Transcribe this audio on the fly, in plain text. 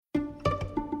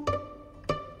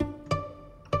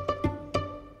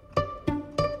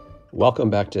Welcome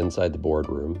back to Inside the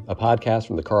Boardroom, a podcast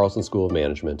from the Carlson School of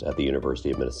Management at the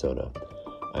University of Minnesota.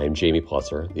 I am Jamie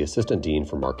Plusser, the Assistant Dean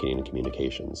for Marketing and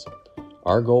Communications.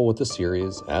 Our goal with this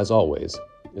series, as always,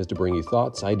 is to bring you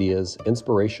thoughts, ideas,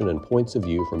 inspiration, and points of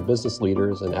view from business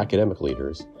leaders and academic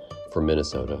leaders from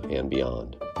Minnesota and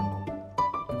beyond.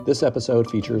 This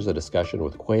episode features a discussion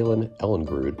with Quaylen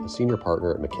Ellengrood, a senior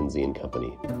partner at McKinsey &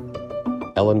 Company.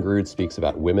 Ellengrood speaks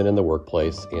about women in the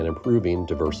workplace and improving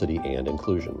diversity and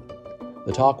inclusion.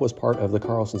 The talk was part of the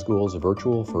Carlson School's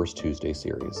virtual First Tuesday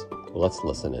series. Let's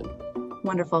listen in.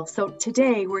 Wonderful. So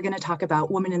today we're going to talk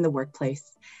about women in the workplace.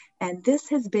 And this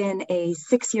has been a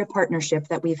 6-year partnership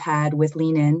that we've had with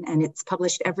Lean In, and it's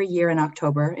published every year in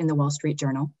October in the Wall Street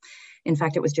Journal. In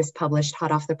fact, it was just published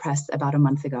hot off the press about a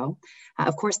month ago.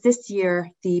 Of course, this year,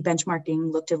 the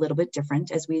benchmarking looked a little bit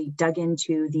different as we dug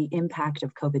into the impact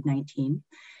of COVID-19.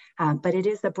 But it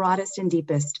is the broadest and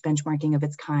deepest benchmarking of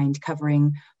its kind,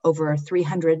 covering over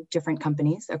 300 different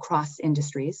companies across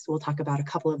industries. We'll talk about a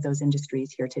couple of those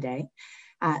industries here today.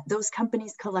 Those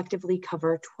companies collectively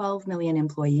cover 12 million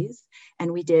employees,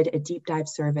 and we did a deep dive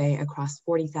survey across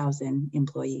 40,000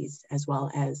 employees, as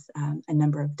well as a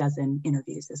number of dozen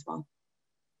interviews as well.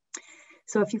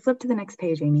 So if you flip to the next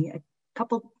page, Amy, a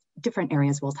couple different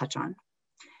areas we'll touch on.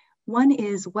 One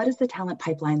is, what does the talent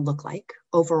pipeline look like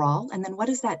overall? And then what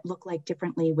does that look like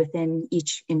differently within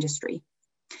each industry?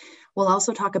 We'll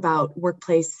also talk about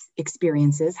workplace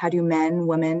experiences. How do men,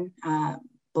 women,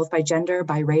 both by gender,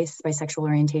 by race, by sexual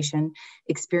orientation,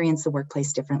 experience the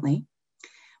workplace differently?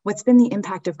 What's been the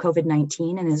impact of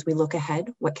COVID-19? And as we look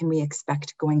ahead, what can we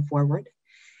expect going forward?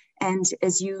 And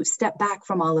as you step back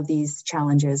from all of these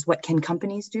challenges, what can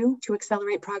companies do to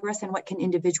accelerate progress, and what can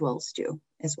individuals do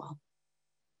as well?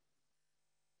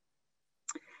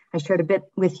 I shared a bit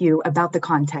with you about the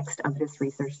context of this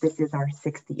research. This is our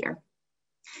 6th year.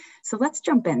 So let's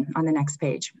jump in on the next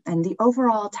page. And the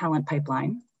overall talent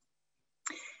pipeline,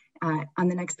 on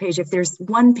the next page, if there's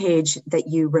one page that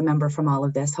you remember from all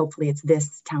of this, hopefully it's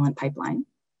this talent pipeline.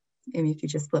 Maybe if you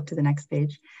just flip to the next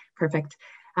page, perfect.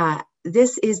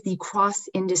 This is the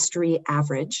cross-industry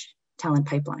average talent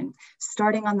pipeline,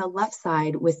 starting on the left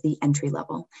side with the entry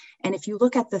level. And if you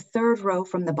look at the third row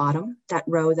from the bottom, that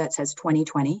row that says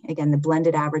 2020, again, the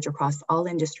blended average across all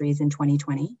industries in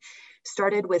 2020,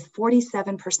 started with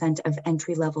 47% of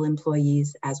entry-level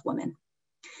employees as women.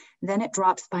 Then it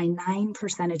drops by 9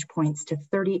 percentage points to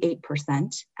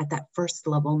 38% at that first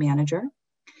level manager,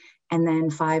 and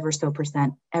then 5 or so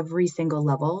percent every single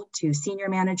level to senior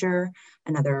manager,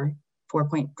 another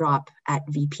 4-point drop at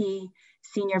VP,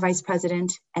 senior vice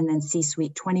president, and then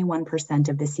C-suite. 21%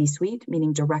 of the C-suite,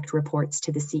 meaning direct reports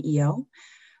to the CEO,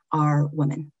 are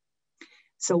women.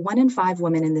 So 1 in 5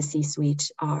 women in the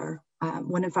C-suite are,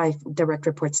 1 in 5 direct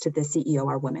reports to the CEO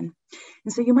are women.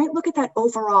 And so you might look at that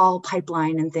overall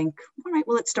pipeline and think, all right,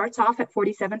 well, it starts off at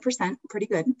 47%, pretty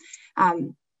good.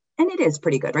 And it is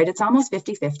pretty good, right? It's almost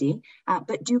 50-50,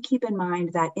 but do keep in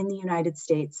mind that in the United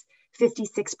States,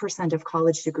 56% of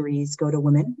college degrees go to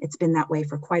women. It's been that way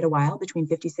for quite a while, between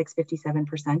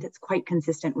 56-57%. It's quite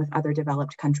consistent with other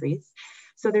developed countries.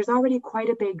 So there's already quite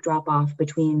a big drop off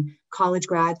between college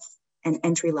grads and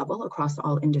entry level across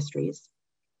all industries.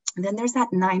 And then there's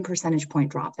that 9 percentage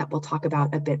point drop that we'll talk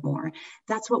about a bit more.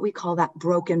 That's what we call that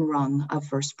broken rung of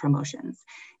first promotions.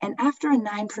 And after a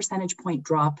 9 percentage point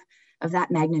drop of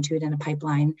that magnitude in a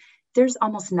pipeline, there's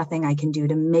almost nothing I can do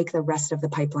to make the rest of the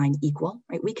pipeline equal,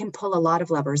 right? We can pull a lot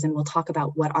of levers, and we'll talk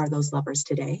about what are those levers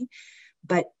today,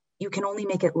 but you can only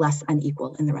make it less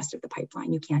unequal in the rest of the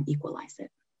pipeline. You can't equalize it.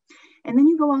 And then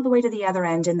you go all the way to the other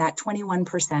end, and that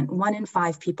 21%, 1 in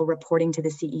 5 people reporting to the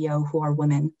CEO who are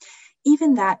women.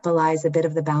 Even that belies a bit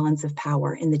of the balance of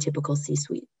power in the typical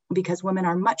C-suite, because women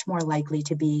are much more likely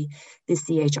to be the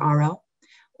CHRO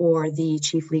or the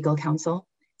chief legal counsel,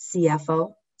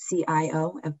 CFO,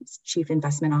 CIO, Chief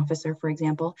Investment Officer, for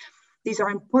example. These are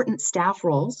important staff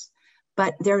roles,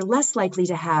 but they're less likely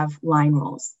to have line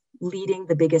roles, leading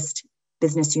the biggest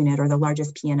business unit or the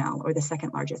largest P&L or the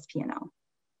second largest P&L.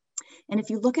 And if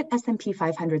you look at S&P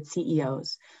 500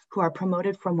 CEOs who are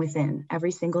promoted from within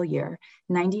every single year,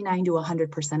 99 to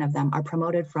 100% of them are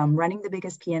promoted from running the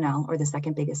biggest P&L or the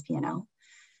second biggest P&L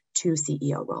to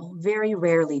CEO role. Very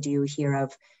rarely do you hear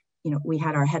of, we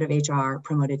had our head of HR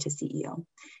promoted to CEO.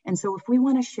 And so if we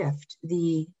want to shift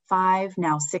the 5,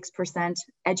 now 6%,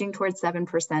 edging towards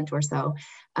 7% or so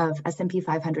of S&P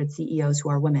 500 CEOs who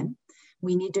are women,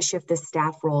 we need to shift this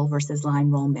staff role versus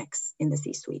line role mix in the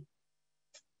C-suite.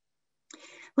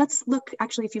 Let's look,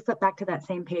 actually, if you flip back to that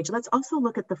same page, let's also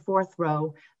look at the 4th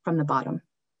row from the bottom.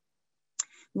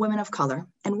 women of color.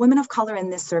 And women of color in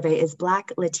this survey is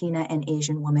Black, Latina, and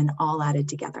Asian women all added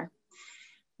together.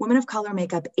 Women of color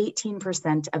make up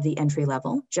 18% of the entry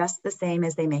level, just the same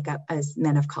as they make up as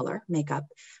men of color make up,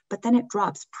 but then it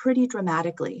drops pretty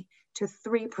dramatically to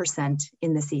 3%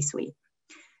 in the C-suite.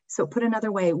 So put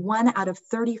another way, 1 out of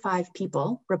 35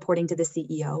 people reporting to the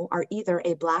CEO are either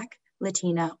a Black,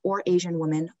 Latina, or Asian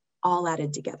woman all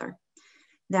added together.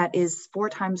 That is 4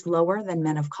 times lower than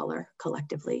men of color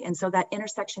collectively. And so that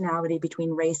intersectionality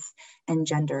between race and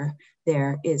gender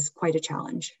there is quite a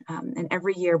challenge. And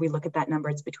every year we look at that number,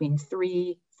 it's between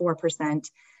 3-4%,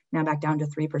 now back down to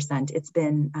 3%. It's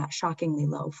been shockingly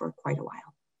low for quite a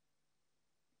while.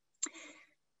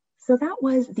 So that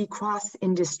was the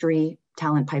cross-industry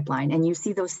talent pipeline. And you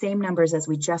see those same numbers as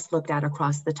we just looked at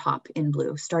across the top in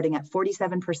blue, starting at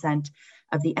 47%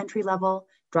 of the entry level,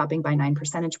 dropping by 9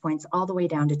 percentage points, all the way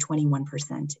down to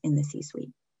 21% in the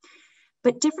C-suite.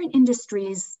 But different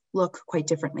industries look quite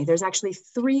differently. There's actually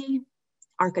 3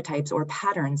 archetypes or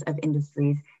patterns of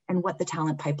industries and what the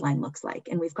talent pipeline looks like.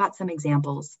 And we've got some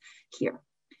examples here.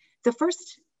 The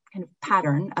first kind of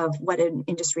pattern of what an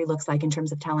industry looks like in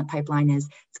terms of talent pipeline is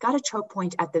it's got a choke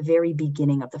point at the very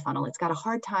beginning of the funnel. It's got a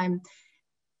hard time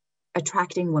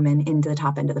attracting women into the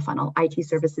top end of the funnel. IT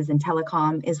services and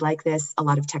telecom is like this. A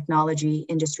lot of technology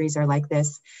industries are like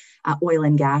this. Oil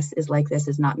and gas is like this,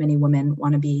 as not many women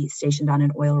want to be stationed on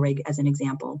an oil rig, as an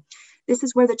example. This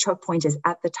is where the choke point is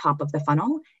at the top of the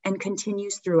funnel and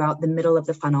continues throughout the middle of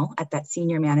the funnel at that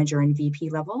senior manager and VP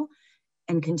level,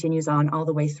 and continues on all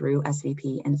the way through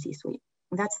SVP and C-suite.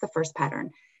 That's the first pattern,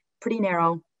 pretty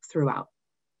narrow throughout.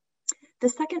 The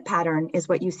second pattern is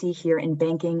what you see here in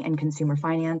banking and consumer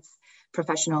finance,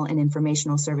 professional and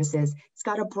informational services. It's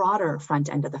got a broader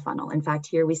front end of the funnel. In fact,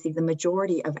 here we see the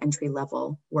majority of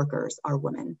entry-level workers are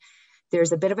women.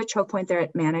 There's a bit of a choke point there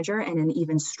at manager and an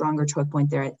even stronger choke point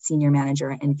there at senior manager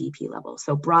and VP level.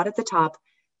 So broad at the top,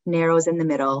 narrows in the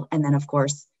middle, and then of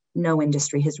course, no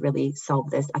industry has really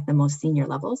solved this at the most senior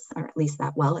levels, or at least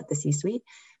that well at the C-suite.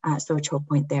 So a choke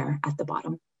point there at the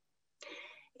bottom.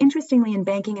 Interestingly, in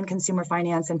banking and consumer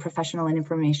finance and professional and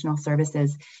informational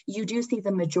services, you do see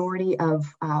the majority of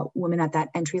women at that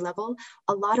entry level.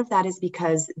 A lot of that is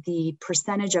because the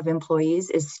percentage of employees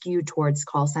is skewed towards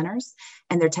call centers,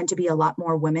 and there tend to be a lot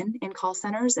more women in call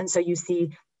centers. And so you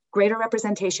see greater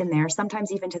representation there,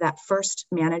 sometimes even to that first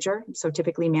manager, so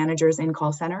typically managers in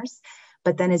call centers.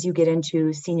 But then as you get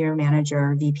into senior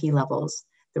manager, VP levels,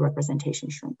 the representation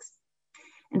shrinks.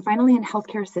 And finally, in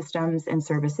healthcare systems and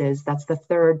services, that's the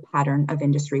third pattern of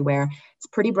industry where it's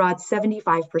pretty broad,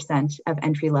 75% of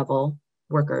entry-level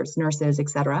workers, nurses, et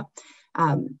cetera.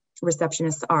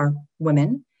 Receptionists are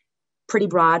women, pretty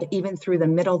broad, even through the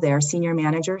middle there, senior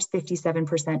managers,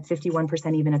 57%,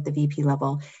 51% even at the VP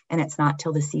level, and it's not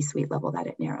till the C-suite level that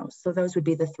it narrows. So those would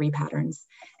be the 3 patterns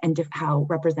and how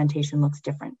representation looks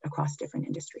different across different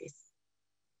industries.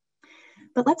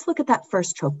 But let's look at that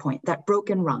first choke point, that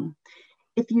broken rung.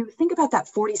 If you think about that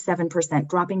 47%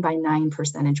 dropping by 9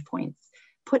 percentage points,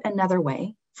 put another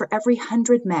way, for every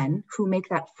 100 men who make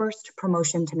that first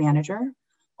promotion to manager,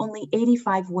 only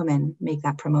 85 women make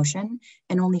that promotion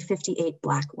and only 58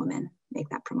 Black women make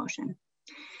that promotion.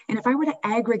 And if I were to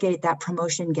aggregate that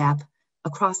promotion gap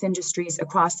across industries,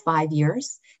 across 5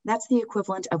 years, that's the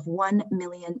equivalent of 1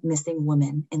 million missing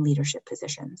women in leadership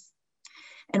positions.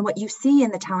 And what you see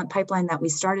in the talent pipeline that we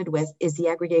started with is the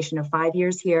aggregation of 5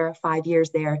 years here, 5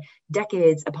 years there,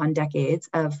 decades upon decades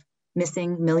of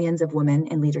missing millions of women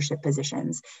in leadership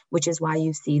positions, which is why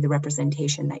you see the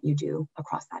representation that you do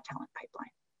across that talent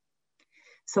pipeline.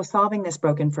 So solving this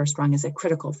broken first rung is a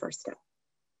critical first step.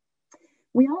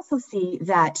 We also see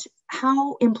that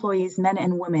how employees, men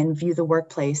and women, view the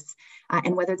workplace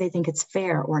and whether they think it's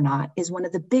fair or not is one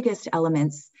of the biggest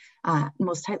elements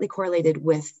most tightly correlated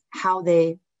with how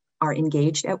they are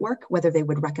engaged at work, whether they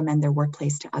would recommend their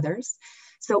workplace to others.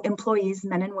 So employees,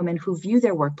 men and women who view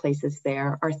their workplaces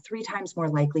fair are 3 times more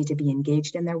likely to be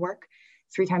engaged in their work,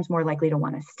 3 times more likely to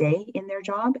want to stay in their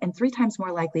job, and 3 times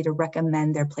more likely to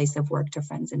recommend their place of work to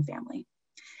friends and family.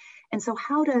 And so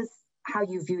how does how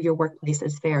you view your workplace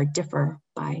as fair differ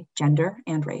by gender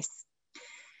and race?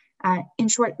 In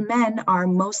short, men are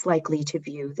most likely to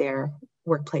view their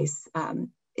workplace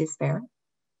is fair.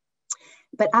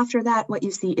 But after that, what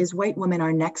you see is white women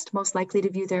are next most likely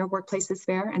to view their workplace as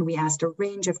fair. And we asked a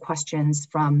range of questions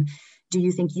from, do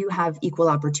you think you have equal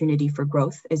opportunity for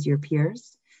growth as your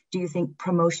peers? Do you think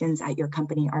promotions at your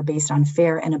company are based on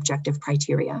fair and objective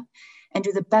criteria? And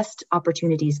do the best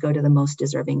opportunities go to the most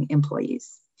deserving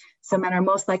employees? So men are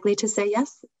most likely to say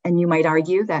yes. And you might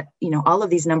argue that, all of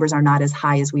these numbers are not as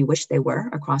high as we wish they were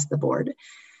across the board.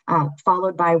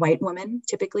 followed by white women,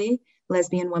 typically,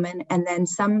 lesbian women, and then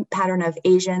some pattern of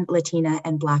Asian, Latina,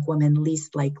 and Black women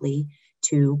least likely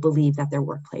to believe that their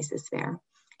workplace is fair.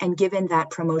 And given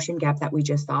that promotion gap that we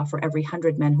just saw, for every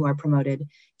 100 men who are promoted,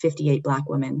 58 Black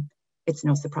women, it's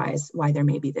no surprise why there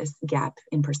may be this gap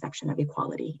in perception of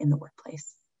equality in the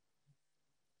workplace.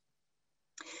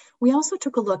 We also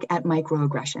took a look at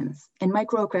microaggressions, and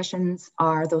microaggressions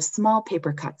are those small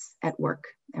paper cuts at work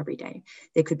every day.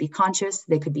 They could be conscious,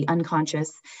 they could be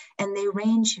unconscious, and they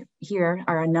range, here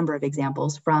are a number of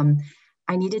examples, from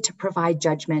I needed to provide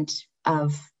judgment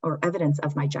of, or evidence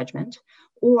of my judgment,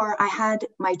 or I had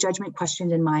my judgment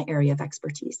questioned in my area of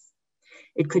expertise.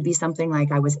 It could be something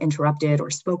like I was interrupted or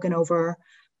spoken over,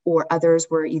 or others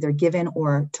were either given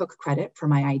or took credit for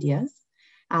my ideas.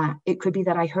 It could be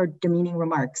that I heard demeaning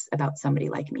remarks about somebody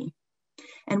like me.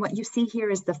 And what you see here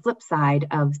is the flip side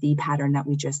of the pattern that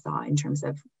we just saw in terms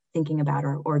of thinking about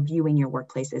or viewing your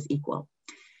workplace as equal.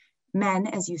 Men,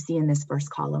 as you see in this first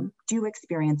column, do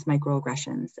experience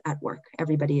microaggressions at work.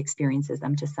 Everybody experiences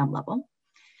them to some level.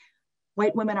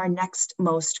 White women are next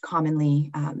most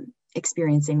commonly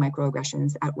experiencing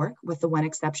microaggressions at work, with the one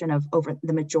exception of over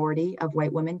the majority of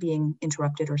white women being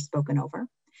interrupted or spoken over.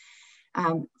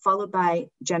 Followed by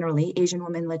generally Asian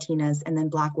women, Latinas, and then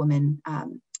Black women,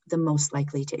 the most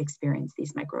likely to experience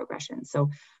these microaggressions. So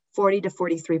 40 to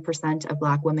 43% of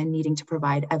Black women needing to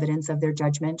provide evidence of their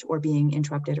judgment or being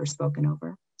interrupted or spoken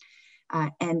over.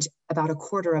 And about a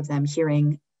quarter of them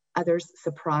hearing others'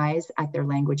 surprise at their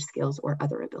language skills or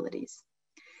other abilities.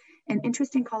 An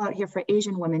interesting call out here for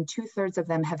Asian women, 2/3 of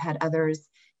them have had others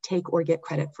take or get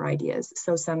credit for ideas.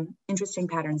 So some interesting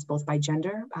patterns both by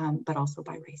gender, but also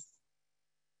by race.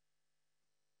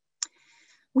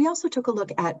 We also took a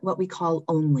look at what we call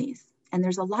onlys, and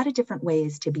there's a lot of different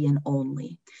ways to be an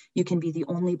only. You can be the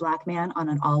only Black man on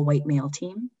an all-white male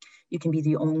team. You can be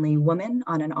the only woman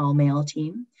on an all-male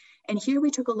team. And here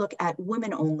we took a look at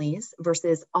women onlys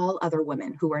versus all other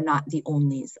women who are not the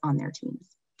onlys on their teams.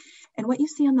 And what you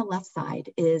see on the left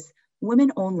side is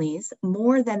women onlys,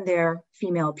 more than their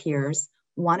female peers,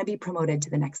 want to be promoted to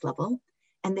the next level,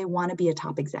 and they want to be a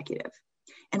top executive.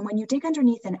 And when you dig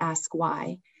underneath and ask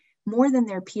why, more than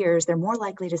their peers, they're more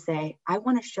likely to say, I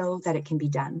want to show that it can be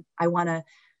done. I want to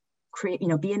create,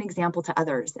 be an example to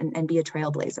others and be a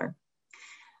trailblazer.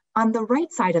 On the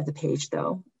right side of the page,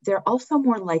 though, they're also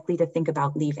more likely to think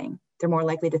about leaving. They're more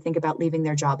likely to think about leaving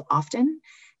their job often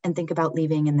and think about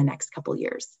leaving in the next couple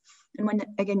years. And when,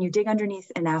 again, you dig underneath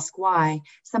and ask why,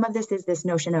 some of this is this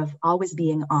notion of always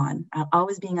being on,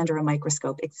 always being under a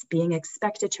microscope. It's being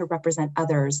expected to represent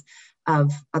others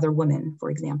of other women,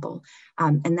 for example.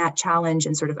 And that challenge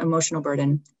and sort of emotional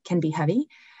burden can be heavy.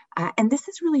 And this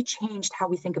has really changed how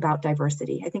we think about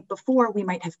diversity. I think before we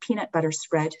might have peanut butter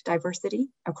spread diversity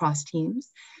across teams.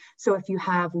 So if you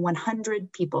have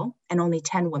 100 people and only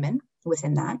 10 women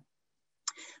within that,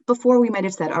 before we might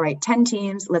have said, all right, 10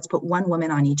 teams, let's put 1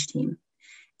 woman on each team.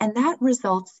 And that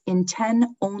results in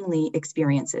 10 only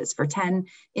experiences for 10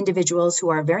 individuals who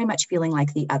are very much feeling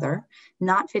like the other,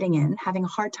 not fitting in, having a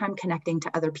hard time connecting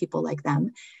to other people like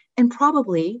them, and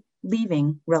probably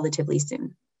leaving relatively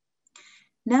soon.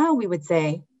 Now we would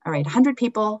say, all right, 100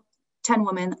 people, 10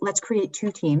 women, let's create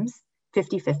 2 teams,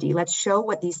 50-50. Let's show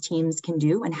what these teams can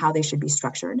do and how they should be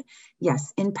structured.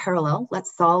 Yes, in parallel,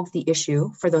 let's solve the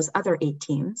issue for those other 8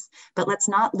 teams, but let's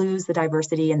not lose the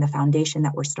diversity and the foundation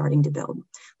that we're starting to build.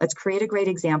 Let's create a great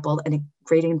example and a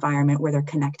great environment where they're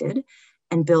connected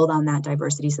and build on that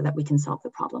diversity so that we can solve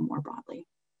the problem more broadly.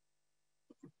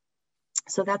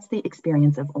 So that's the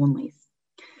experience of onlys.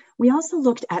 We also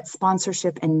looked at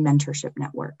sponsorship and mentorship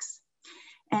networks.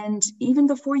 And even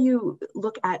before you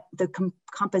look at the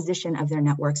composition of their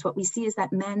networks, what we see is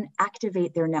that men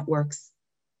activate their networks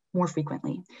more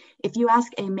frequently. If you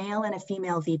ask a male and a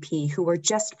female VP who were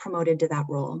just promoted to that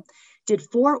role, did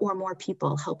 4 or more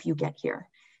people help you get here?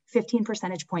 15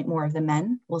 percentage point more of the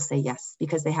men will say yes,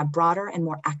 because they have broader and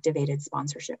more activated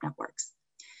sponsorship networks.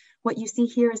 What you see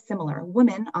here is similar.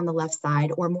 Women on the left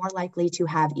side are more likely to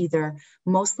have either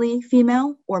mostly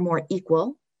female or more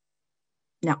equal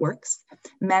networks.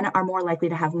 Men are more likely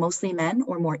to have mostly men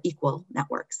or more equal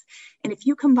networks. And if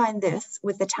you combine this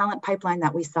with the talent pipeline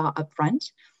that we saw up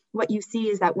front, what you see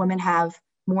is that women have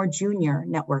more junior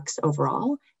networks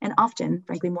overall, and often,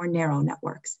 frankly, more narrow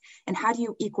networks. And how do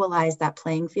you equalize that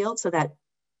playing field so that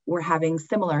we're having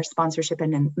similar sponsorship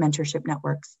and mentorship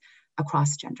networks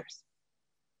across genders?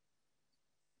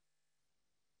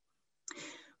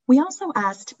 We also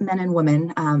asked men and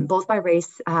women, both by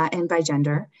race and by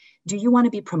gender, do you want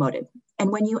to be promoted?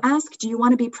 And when you ask, do you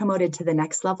want to be promoted to the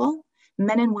next level?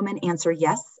 Men and women answer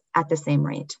yes at the same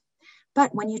rate.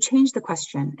 But when you change the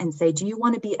question and say, do you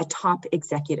want to be a top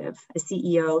executive, a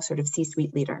CEO, sort of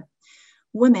C-suite leader?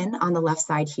 Women on the left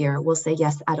side here will say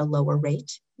yes at a lower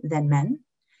rate than men.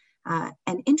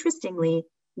 And interestingly,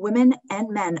 women and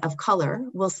men of color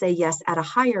will say yes at a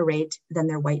higher rate than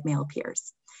their white male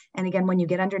peers. And again, when you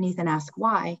get underneath and ask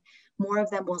why, more of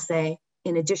them will say,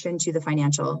 in addition to the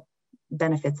financial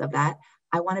benefits of that,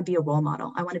 I want to be a role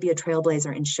model. I want to be a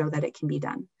trailblazer and show that it can be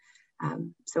done.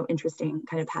 So interesting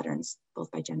kind of patterns,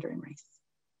 both by gender and race.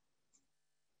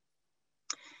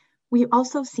 We've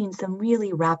also seen some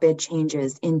really rapid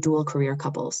changes in dual career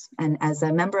couples. And as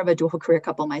a member of a dual career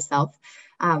couple myself,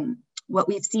 what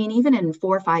we've seen even in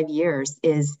 4 or 5 years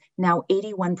is now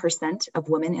 81% of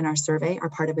women in our survey are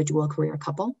part of a dual career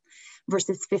couple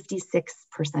versus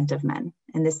 56% of men.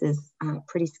 And this is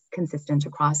pretty consistent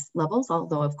across levels,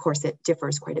 although of course it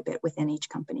differs quite a bit within each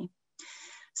company.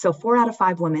 So 4 out of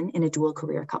 5 women in a dual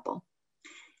career couple.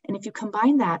 And if you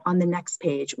combine that on the next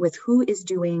page with who is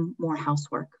doing more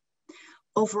housework,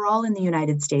 overall in the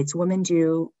United States, women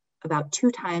do about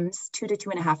 2 to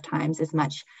 2.5 times as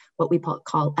much what we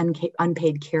call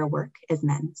unpaid care work as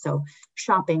men. So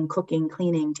shopping, cooking,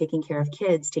 cleaning, taking care of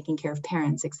kids, taking care of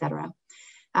parents, etc.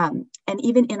 And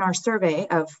even in our survey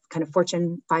of kind of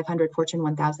Fortune 500, Fortune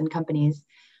 1000 companies,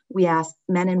 we asked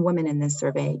men and women in this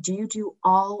survey, do you do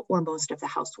all or most of the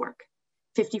housework?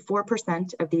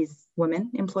 54% of these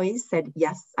women employees said,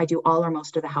 yes, I do all or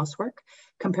most of the housework,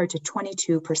 compared to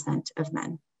 22% of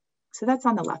men. So that's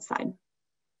on the left side.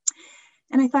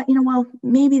 And I thought, well,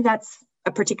 maybe that's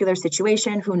a particular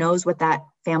situation. Who knows what that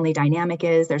family dynamic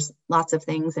is? There's lots of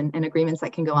things and agreements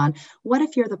that can go on. What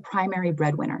if you're the primary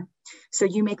breadwinner? So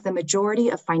you make the majority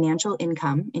of financial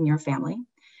income in your family.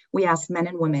 We asked men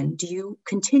and women, do you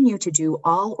continue to do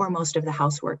all or most of the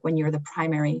housework when you're the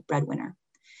primary breadwinner?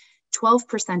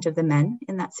 12% of the men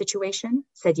in that situation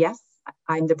said, yes,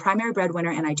 I'm the primary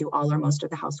breadwinner and I do all or most of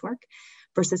the housework,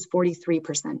 versus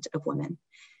 43% of women.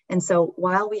 And so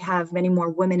while we have many more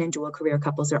women in dual career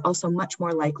couples, they're also much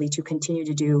more likely to continue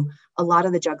to do a lot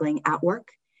of the juggling at work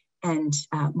and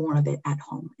more of it at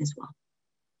home as well.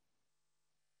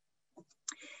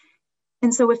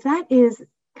 And so if that is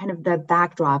kind of the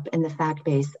backdrop and the fact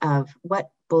base of what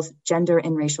both gender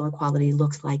and racial equality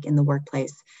looks like in the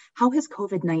workplace, how has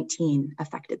COVID-19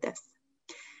 affected this?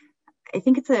 I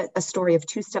think it's a story of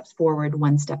 2 steps forward,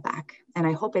 1 step back. And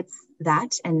I hope it's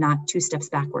that and not 2 steps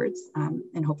backwards,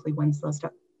 and hopefully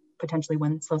potentially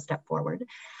one slow step forward.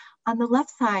 On the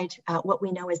left side, what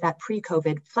we know is that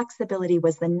pre-COVID, flexibility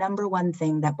was the #1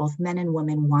 thing that both men and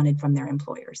women wanted from their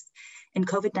employers. And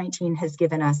COVID-19 has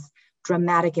given us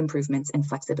dramatic improvements in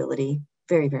flexibility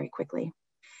very, very quickly.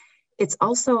 It's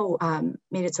also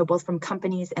made it so both from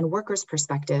companies and workers'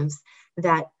 perspectives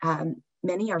that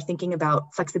many are thinking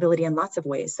about flexibility in lots of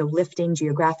ways. So lifting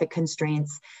geographic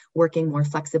constraints, working more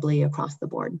flexibly across the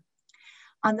board.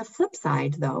 On the flip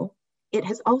side, though, it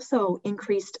has also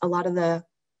increased a lot of the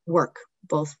work,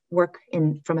 both work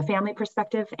from a family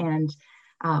perspective and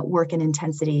work and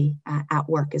intensity at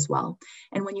work as well.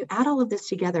 And when you add all of this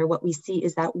together, what we see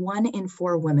is that 1 in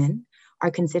 4 women are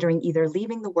considering either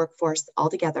leaving the workforce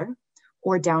altogether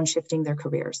or downshifting their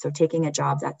careers. So taking a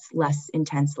job that's less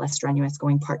intense, less strenuous,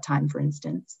 going part-time, for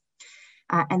instance.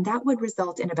 And that would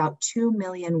result in about 2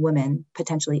 million women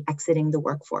potentially exiting the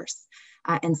workforce,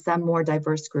 and some more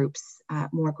diverse groups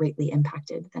more greatly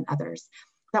impacted than others.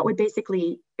 That would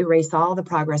basically erase all the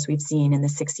progress we've seen in the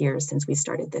 6 years since we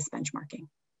started this benchmarking.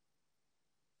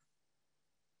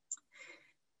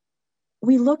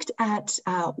 We looked at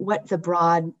what the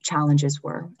broad challenges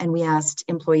were, and we asked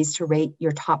employees to rate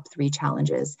your top 3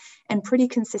 challenges. And pretty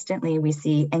consistently, we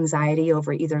see anxiety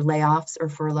over either layoffs or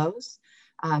furloughs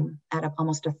at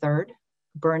almost a third,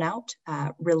 burnout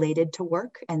related to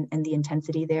work and the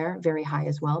intensity there, very high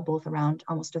as well, both around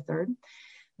almost a third.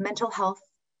 Mental health,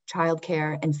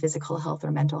 childcare, and physical health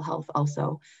or mental health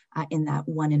also in that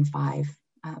 1 in 5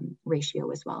 ratio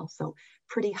as well. So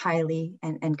pretty highly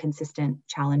and consistent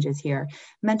challenges here.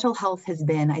 Mental health has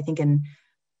been, I think, an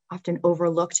often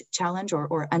overlooked challenge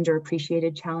or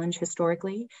underappreciated challenge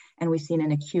historically. And we've seen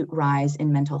an acute rise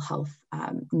in mental health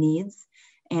needs.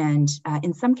 And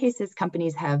in some cases,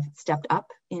 companies have stepped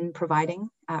up in providing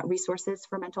resources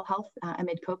for mental health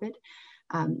amid COVID,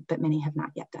 but many have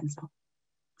not yet done so.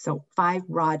 So 5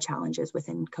 broad challenges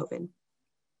within COVID.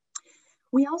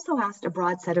 We also asked a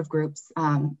broad set of groups,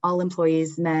 all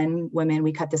employees, men, women.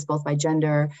 We cut this both by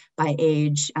gender, by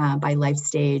age, by life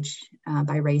stage,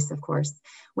 by race, of course.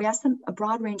 We asked them a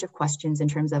broad range of questions in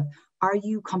terms of, are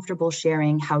you comfortable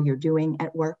sharing how you're doing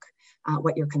at work,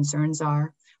 what your concerns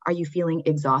are? Are you feeling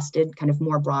exhausted, kind of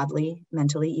more broadly,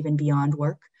 mentally, even beyond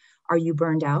work? Are you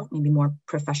burned out, maybe more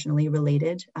professionally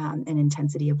related and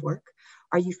intensity of work?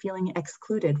 Are you feeling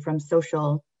excluded from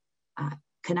social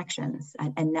connections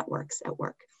and networks at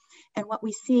work? And what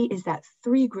we see is that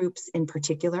 3 groups in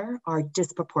particular are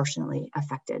disproportionately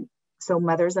affected. So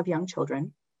mothers of young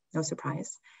children, no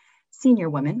surprise, senior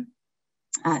women,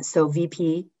 so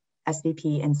VP,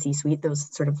 SVP, and C-suite,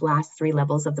 those sort of last 3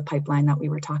 levels of the pipeline that we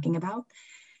were talking about,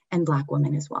 and Black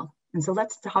women as well. And so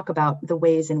let's talk about the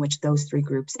ways in which those 3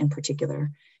 groups in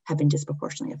particular have been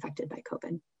disproportionately affected by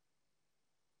COVID.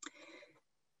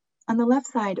 On the left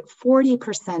side,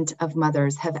 40% of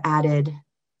mothers have added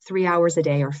 3 hours a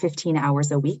day or 15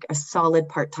 hours a week, a solid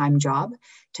part-time job,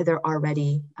 to their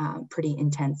already pretty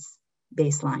intense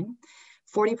baseline.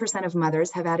 40% of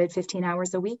mothers have added 15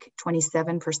 hours a week,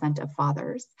 27% of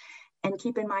fathers. And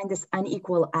keep in mind, this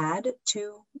unequal add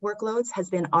to workloads has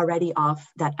been already off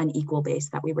that unequal base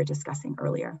that we were discussing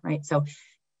earlier, right? So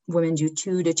women do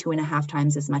 2 to 2.5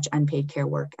 times as much unpaid care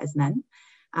work as men.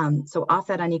 So off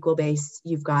that unequal base,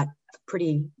 you've got a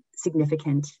pretty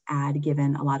significant add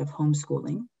given a lot of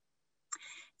homeschooling.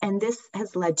 And this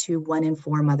has led to 1 in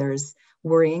 4 mothers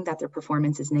worrying that their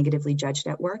performance is negatively judged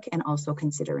at work and also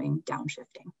considering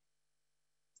downshifting.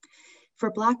 For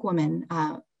Black women,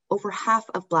 over half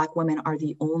of Black women are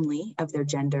the only of their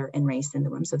gender and race in the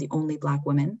room, so the only Black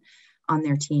women on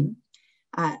their team.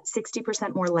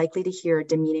 60% more likely to hear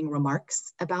demeaning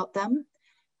remarks about them.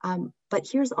 But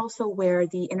here's also where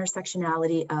the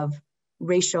intersectionality of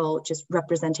racial just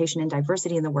representation and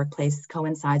diversity in the workplace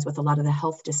coincides with a lot of the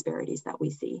health disparities that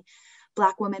we see.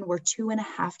 Black women were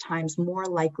 2.5 times more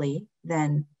likely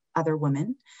than other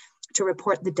women to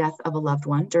report the death of a loved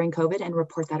one during COVID and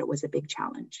report that it was a big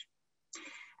challenge.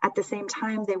 At the same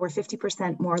time, they were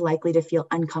 50% more likely to feel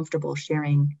uncomfortable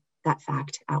sharing that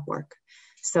fact at work.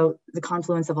 So the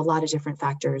confluence of a lot of different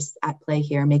factors at play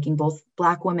here, making both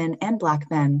Black women and Black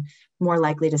men more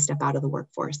likely to step out of the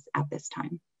workforce at this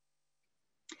time.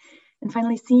 And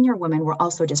finally, senior women were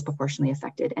also disproportionately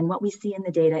affected. And what we see in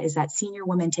the data is that senior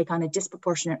women take on a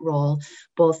disproportionate role,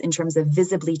 both in terms of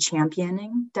visibly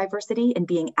championing diversity and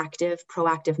being active,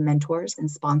 proactive mentors and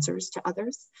sponsors to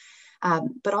others,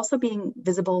 but also being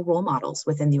visible role models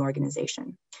within the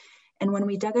organization. And when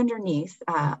we dug underneath,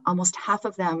 almost half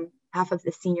of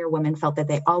the senior women felt that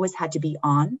they always had to be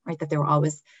on, right? That they were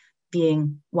always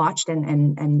being watched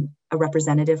and a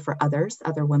representative for others,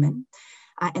 other women.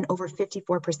 And over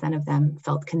 54% of them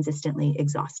felt consistently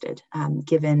exhausted,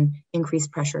 given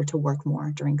increased pressure to work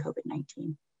more during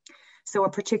COVID-19. So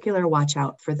a particular watch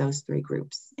out for those 3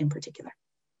 groups in particular.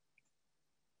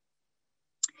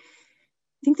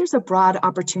 I think there's a broad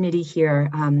opportunity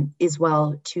here as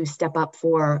well to step up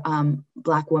for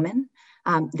Black women.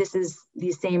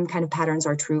 These same kind of patterns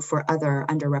are true for other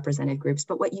underrepresented groups,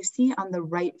 but what you see on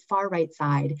the far right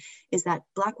side is that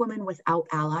Black women without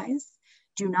allies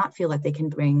do not feel like they can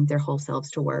bring their whole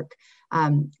selves to work,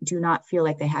 do not feel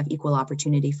like they have equal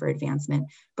opportunity for advancement.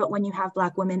 But when you have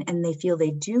Black women and they feel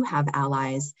they do have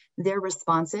allies, their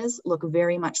responses look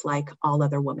very much like all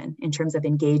other women in terms of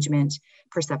engagement,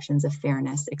 perceptions of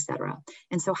fairness, et cetera.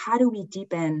 And so how do we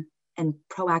deepen and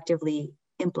proactively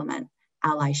implement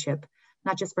allyship,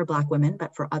 not just for Black women,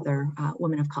 but for other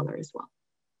women of color as well?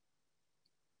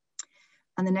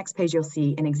 On the next page, you'll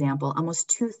see an example. Almost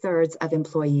 2/3 of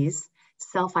employees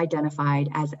self-identified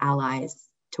as allies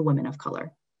to women of color.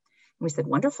 And we said,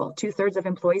 wonderful, 2/3 of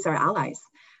employees are allies.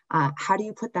 How do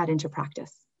you put that into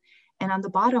practice? And on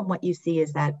the bottom, what you see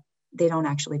is that they don't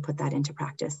actually put that into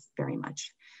practice very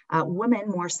much. Women,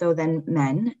 more so than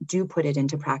men, do put it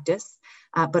into practice,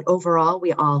 but overall,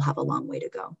 we all have a long way to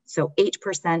go. So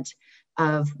 8%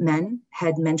 of men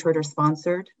had mentored or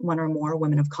sponsored 1 or more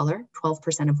women of color,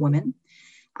 12% of women.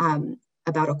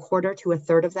 About 1/4 to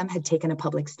 1/3 of them had taken a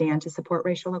public stand to support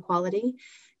racial equality,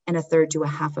 and 1/3 to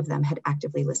 1/2 of them had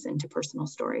actively listened to personal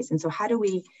stories. And so how do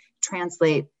we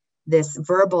translate this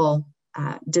verbal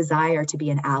desire to be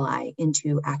an ally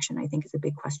into action, I think is a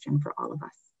big question for all of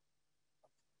us.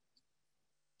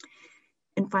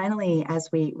 And finally, as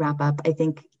we wrap up, I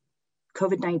think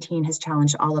COVID-19 has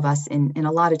challenged all of us in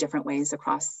a lot of different ways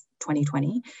across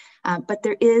 2020, but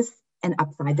there is an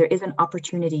upside. There is an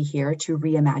opportunity here to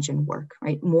reimagine work,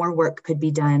 right? More work could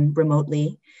be done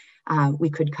remotely.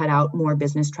 We could cut out more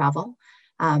business travel.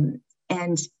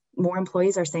 And more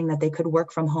employees are saying that they could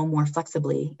work from home more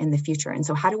flexibly in the future. And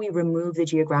so how do we remove the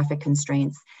geographic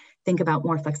constraints, think about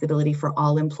more flexibility for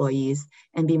all employees,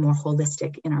 and be more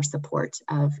holistic in our support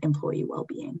of employee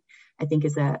well-being, I think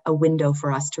is a window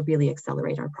for us to really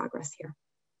accelerate our progress here.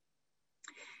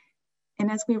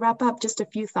 And as we wrap up, just a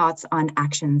few thoughts on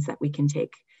actions that we can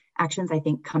take. actions I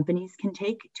think companies can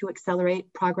take to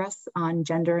accelerate progress on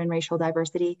gender and racial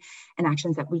diversity, and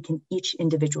actions that we can each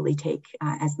individually take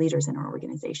as leaders in our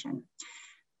organization.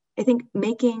 I think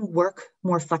making work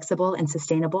more flexible and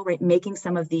sustainable, right? Making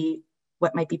some of the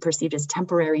what might be perceived as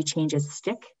temporary changes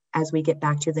stick as we get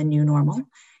back to the new normal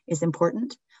is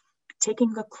important.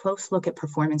 Taking a close look at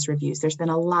performance reviews. There's been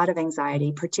a lot of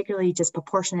anxiety, particularly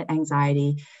disproportionate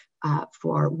anxiety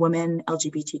for women,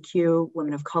 LGBTQ,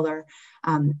 women of color,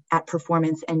 at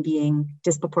performance and being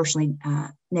disproportionately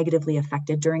negatively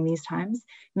affected during these times.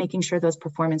 Making sure those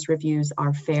performance reviews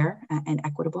are fair and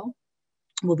equitable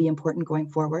will be important going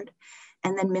forward.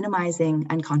 And then minimizing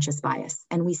unconscious bias.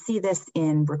 And we see this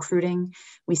in recruiting,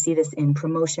 we see this in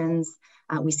promotions,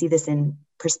 we see this in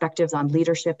perspectives on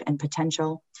leadership and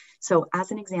potential. So as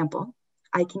an example,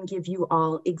 I can give you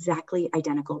all exactly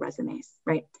identical resumes,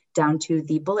 right? Down to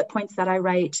the bullet points that I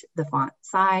write, the font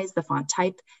size, the font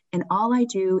type, and all I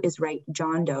do is write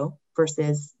John Doe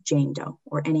versus Jane Doe,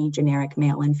 or any generic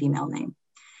male and female name.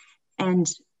 And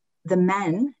the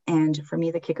men, and for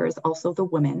me the kicker is also the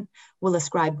women, will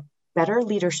ascribe better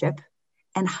leadership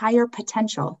and higher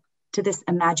potential to this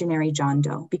imaginary John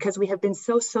Doe, because we have been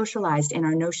so socialized in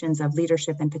our notions of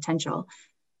leadership and potential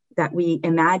that we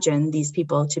imagine these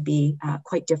people to be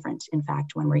quite different, in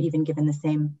fact, when we're even given the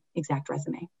same exact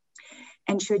resume.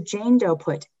 And should Jane Doe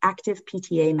put active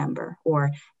PTA member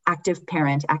or active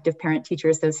parent teacher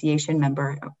association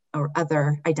member, or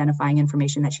other identifying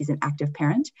information that she's an active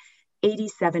parent,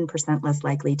 87% less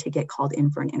likely to get called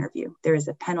in for an interview. There is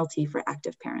a penalty for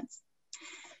active parents.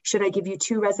 Should I give you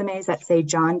two resumes that say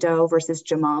John Doe versus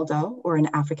Jamal Doe, or an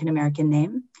African-American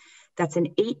name? That's an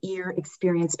 8-year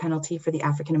experience penalty for the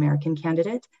African-American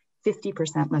candidate,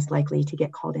 50% less likely to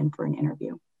get called in for an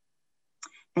interview.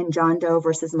 And John Doe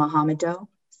versus Muhammad Doe,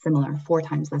 similar, 4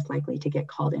 times less likely to get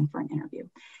called in for an interview.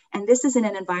 And this is in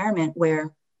an environment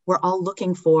where we're all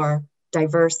looking for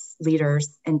diverse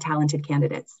leaders and talented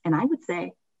candidates. And I would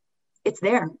say it's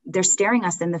there. They're staring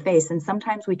us in the face, and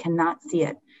sometimes we cannot see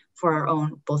it for our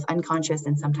own both unconscious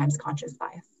and sometimes conscious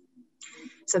bias.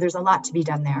 So there's a lot to be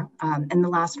done there. And the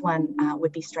last one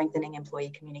would be strengthening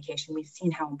employee communication. We've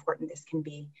seen how important this can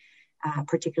be,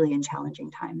 particularly in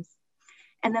challenging times.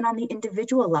 And then on the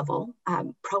individual level,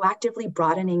 proactively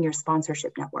broadening your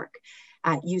sponsorship network.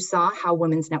 You saw how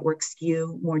women's networks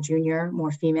skew more junior,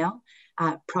 more female.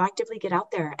 Proactively get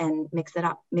out there and mix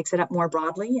it up more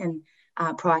broadly, and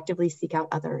proactively seek out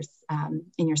others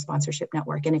in your sponsorship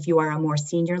network. And if you are a more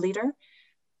senior leader,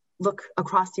 look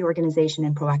across the organization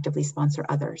and proactively sponsor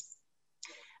others.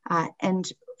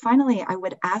 And finally, I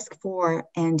would ask for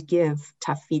and give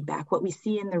tough feedback. What we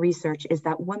see in the research is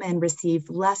that women receive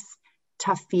less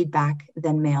tough feedback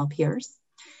than male peers.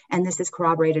 And this is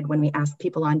corroborated when we ask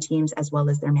people on teams as well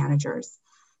as their managers.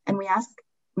 And we ask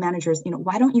managers,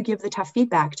 why don't you give the tough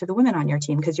feedback to the women on your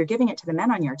team? Because you're giving it to the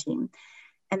men on your team.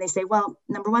 And they say, well,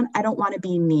 number one, I don't want to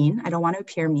be mean. I don't want to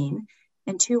appear mean.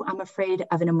 And 2, I'm afraid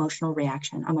of an emotional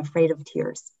reaction. I'm afraid of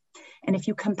tears. And if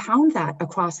you compound that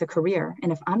across a career,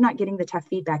 and if I'm not getting the tough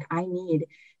feedback I need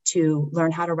to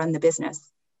learn how to run the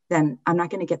business, then I'm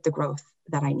not going to get the growth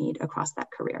that I need across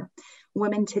that career.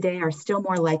 Women today are still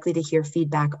more likely to hear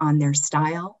feedback on their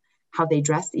style, how they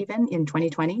dress even in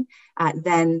 2020,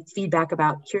 than feedback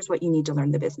about here's what you need to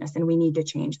learn the business. And we need to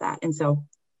change that. And so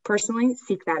personally,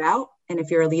 seek that out. And if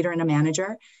you're a leader and a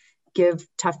manager, give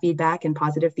tough feedback and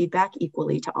positive feedback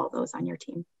equally to all those on your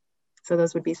team. So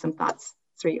those would be some thoughts.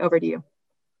 Sri, over to you.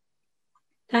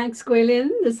 Thanks, Gwillian.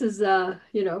 This is,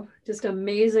 just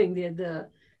amazing, the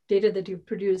data that you've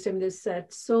produced. I mean, there's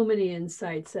so many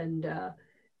insights, and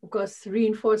of course,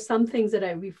 reinforce some things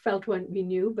that we felt when we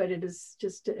knew, but it is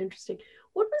just interesting.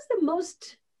 What was the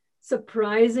most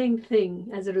surprising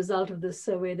thing as a result of this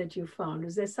survey that you found?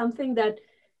 Is there something that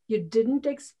you didn't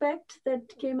expect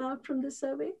that came out from the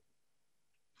survey?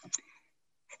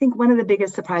 I think one of the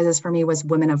biggest surprises for me was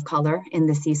women of color in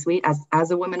the C-suite.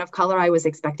 As a woman of color, I was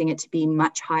expecting it to be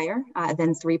much higher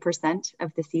than 3%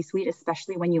 of the C-suite,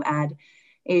 especially when you add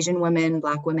Asian women,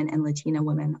 Black women, and Latina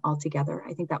women all together.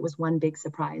 I think that was one big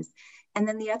surprise. And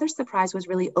then the other surprise was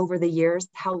really over the years,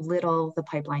 how little the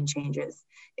pipeline changes.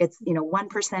 It's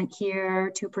 1%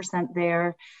 here, 2%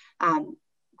 there.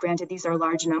 Granted, these are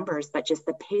large numbers, but just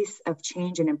the pace of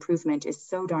change and improvement is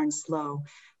so darn slow.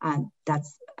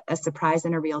 That's a surprise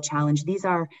and a real challenge. These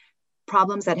are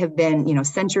problems that have been,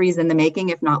 centuries in the making,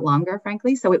 if not longer,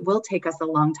 frankly. So it will take us a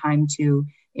long time to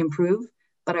improve,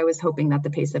 but I was hoping that the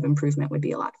pace of improvement would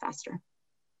be a lot faster.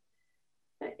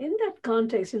 In that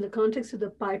context, in the context of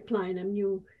the pipeline, and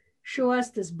you show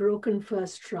us this broken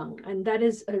first rung, and that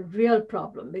is a real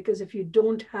problem, because if you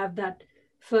don't have that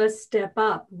first step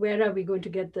up, where are we going to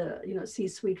get the,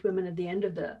 C-suite women at the end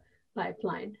of the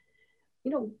pipeline?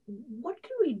 What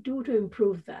can we do to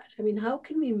improve that? I mean, how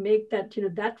can we make that,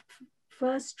 that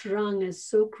first rung is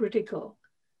so critical.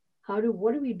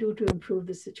 What do we do to improve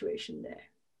the situation there?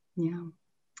 Yeah.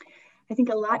 I think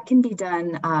a lot can be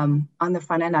done on the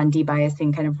front end on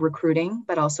debiasing kind of recruiting,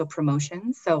 but also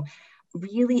promotion. So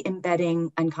really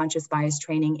embedding unconscious bias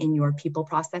training in your people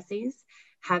processes,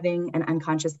 having an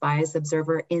unconscious bias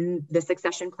observer in the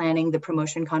succession planning, the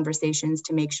promotion conversations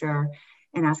to make sure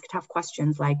and ask tough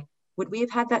questions like, would we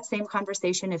have had that same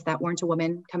conversation if that weren't a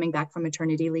woman coming back from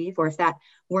maternity leave, or if that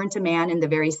weren't a man in the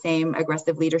very same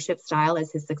aggressive leadership style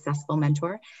as his successful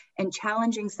mentor, and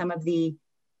challenging some of the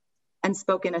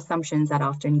unspoken assumptions that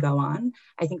often go on.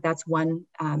 I think that's one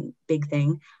big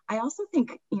thing. I also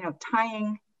think,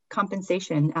 tying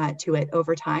compensation to it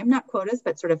over time, not quotas,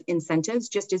 but sort of incentives,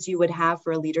 just as you would have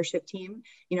for a leadership team.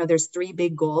 There's 3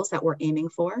 big goals that we're aiming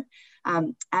for.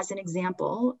 As an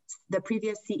example, the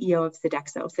previous CEO of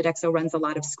Sodexo runs a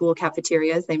lot of school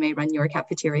cafeterias. They may run your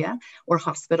cafeteria or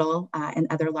hospital and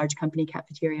other large company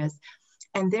cafeterias.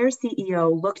 And their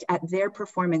CEO looked at their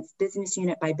performance business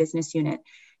unit by business unit.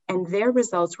 And their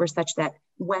results were such that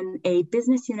when a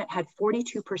business unit had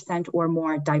 42% or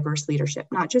more diverse leadership,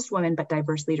 not just women, but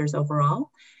diverse leaders overall,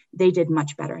 they did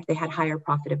much better. They had higher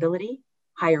profitability,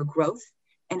 higher growth,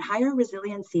 and higher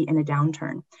resiliency in a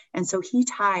downturn. And so he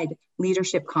tied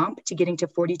leadership comp to getting to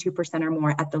 42% or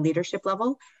more at the leadership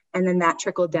level. And then that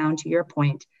trickled down, to your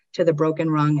point, to the broken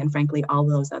rung and frankly, all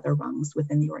those other rungs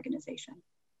within the organization.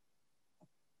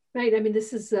 Right. I mean,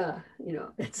 this is,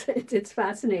 it's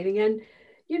fascinating. And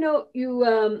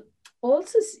you've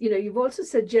also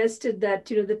suggested that,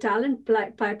 the talent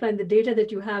pipeline, the data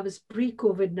that you have is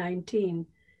pre-COVID-19.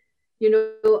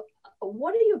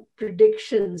 What are your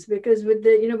predictions? Because with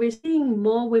the, we're seeing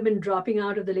more women dropping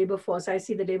out of the labor force. I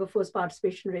see the labor force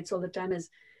participation rates all the time as,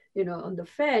 on the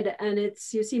Fed, and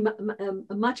you see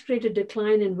a much greater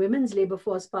decline in women's labor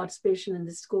force participation in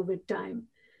this COVID time.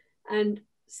 And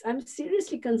I'm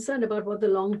seriously concerned about what the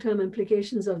long-term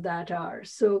implications of that are.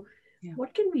 So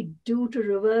what can we do to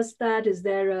reverse that? Is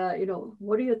there,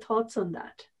 what are your thoughts on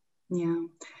that? Yeah,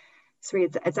 Sri,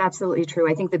 it's absolutely true.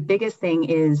 I think the biggest thing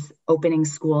is opening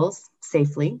schools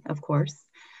safely, of course.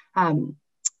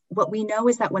 What we know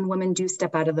is that when women do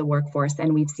step out of the workforce,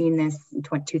 and we've seen this in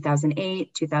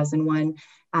 2008, 2001,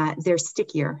 they're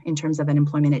stickier in terms of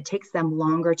unemployment. It takes them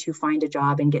longer to find a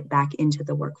job and get back into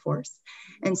the workforce.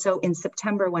 And so in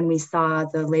September, when we saw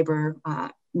the labor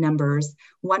numbers,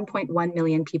 1.1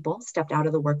 million people stepped out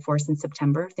of the workforce in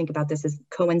September. Think about this as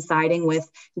coinciding with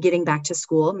getting back to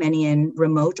school, many in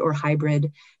remote or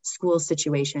hybrid school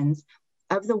situations.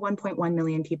 Of the 1.1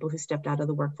 million people who stepped out of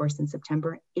the workforce in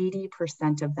September,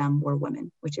 80% of them were women,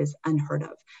 which is unheard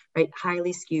of, right?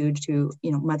 Highly skewed to,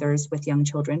 mothers with young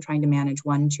children trying to manage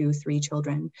 1, 2, 3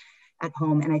 children at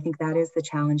home. And I think that is the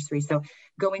challenge, Sri. So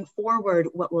going forward,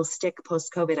 what will stick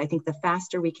post-COVID, I think the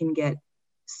faster we can get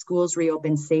schools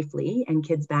reopened safely and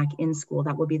kids back in school,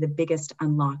 that will be the biggest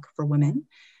unlock for women.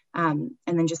 And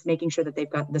then just making sure that they've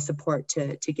got the support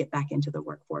to get back into the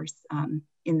workforce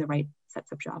in the right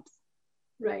sets of jobs.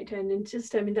 Right. And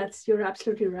you're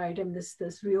absolutely right. I mean,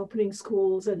 this reopening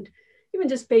schools and even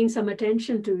just paying some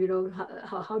attention to,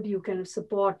 how do you kind of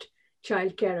support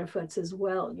childcare efforts as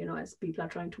well, as people are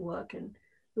trying to work and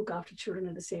look after children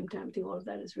at the same time. I think all of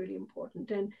that is really important.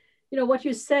 And, what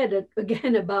you said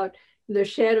again about the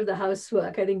share of the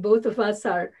housework, I think both of us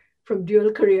are from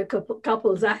dual career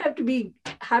couples. I have to be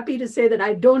happy to say that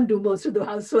I don't do most of the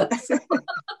housework. So.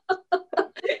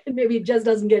 Maybe it just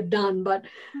doesn't get done, but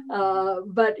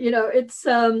it's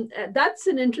that's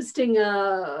an interesting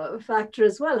factor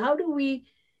as well. How do we,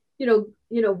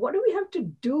 what do we have to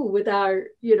do with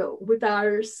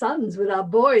our sons, with our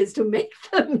boys, to make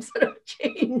them sort of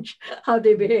change how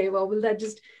they behave? Or will that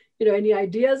just, any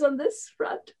ideas on this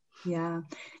front? Yeah,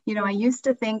 I used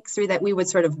to think, Sri, that we would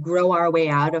sort of grow our way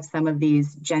out of some of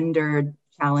these gendered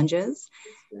challenges.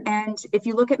 And if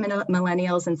you look at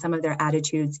millennials and some of their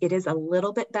attitudes, it is a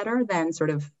little bit better than sort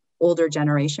of older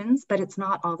generations, but it's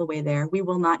not all the way there. We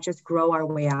will not just grow our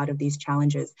way out of these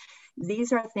challenges.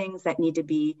 These are things that need to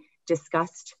be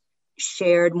discussed,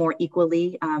 shared more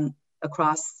equally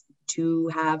across two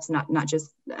halves, not just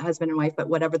husband and wife, but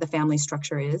whatever the family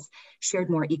structure is, shared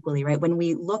more equally, right? When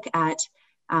we look at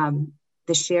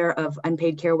the share of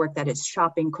unpaid care work that is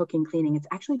shopping, cooking, cleaning, it's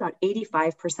actually about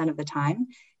 85% of the time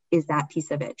is that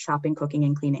piece of it, shopping, cooking,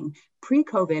 and cleaning.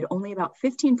 Pre-COVID, only about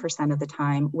 15% of the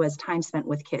time was time spent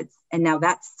with kids. And now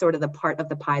that's sort of the part of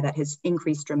the pie that has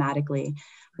increased dramatically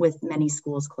with many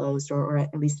schools closed or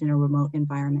at least in a remote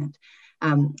environment.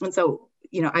 And so,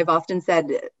 I've often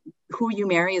said who you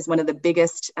marry is one of the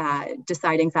biggest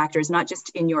deciding factors, not just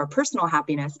in your personal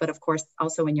happiness, but of course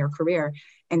also in your career,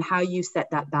 and how you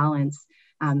set that balance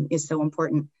is so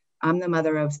important. I'm the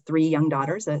mother of 3 young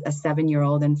daughters, a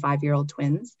 7-year-old and 5-year-old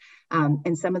twins.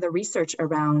 And some of the research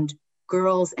around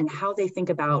girls and how they think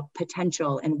about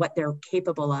potential and what they're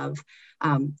capable of,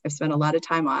 I've spent a lot of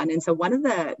time on. And so one of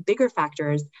the bigger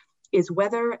factors is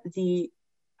whether the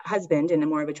husband in a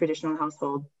more of a traditional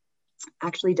household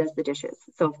actually does the dishes.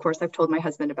 So of course I've told my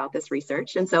husband about this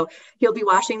research, and so he'll be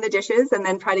washing the dishes and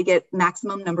then try to get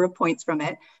maximum number of points from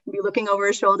it, and be looking over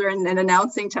his shoulder and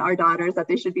announcing to our daughters that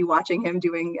they should be watching him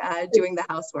doing the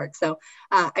housework. So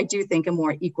I do think a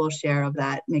more equal share of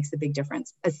that makes a big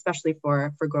difference, especially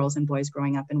for girls and boys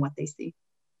growing up and what they see.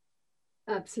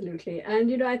 Absolutely.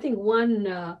 And I think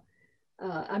one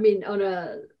on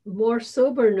a more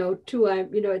sober note too,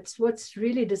 it's what's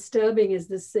really disturbing is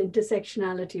this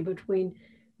intersectionality between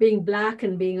being Black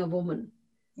and being a woman.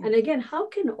 Yeah. And again, how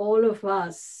can all of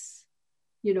us,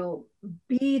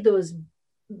 be those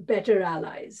better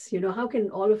allies? How can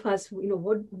all of us,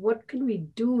 what can we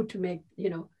do to make,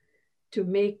 those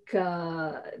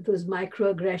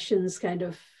microaggressions kind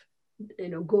of,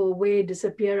 go away,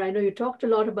 disappear? I know you talked a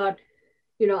lot about,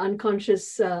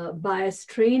 unconscious bias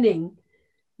training.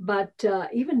 But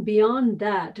even beyond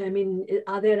that,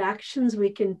 are there actions we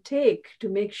can take to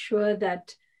make sure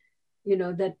that,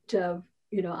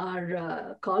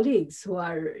 our colleagues who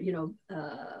are,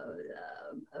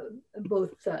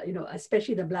 both,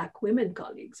 especially the Black women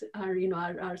colleagues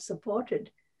are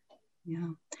supported? Yeah,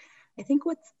 I think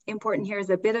what's important here is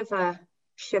a bit of a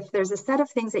shift. There's a set of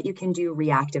things that you can do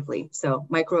reactively. So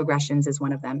microaggressions is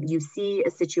one of them. You see a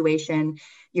situation,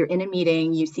 you're in a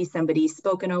meeting, you see somebody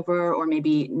spoken over, or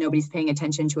maybe nobody's paying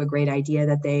attention to a great idea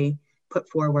that they put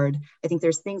forward. I think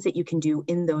there's things that you can do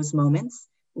in those moments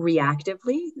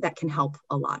reactively that can help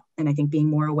a lot. And I think being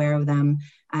more aware of them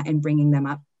and bringing them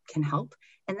up can help.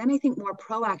 And then I think more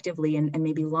proactively and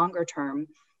maybe longer term,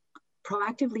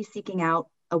 proactively seeking out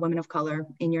a woman of color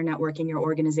in your network, in your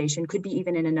organization, could be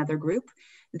even in another group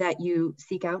that you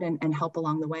seek out and help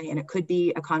along the way. And it could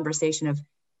be a conversation of,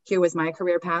 here was my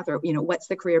career path, or, what's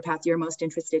the career path you're most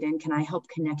interested in? Can I help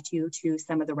connect you to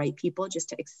some of the right people just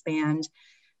to expand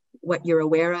what you're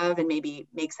aware of and maybe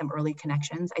make some early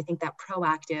connections? I think that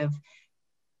proactive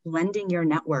lending your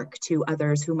network to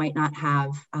others who might not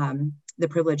have the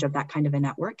privilege of that kind of a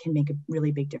network can make a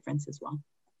really big difference as well.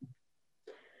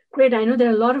 Great. I know there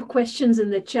are a lot of questions in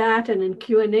the chat and in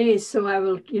Q&A, so I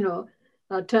will,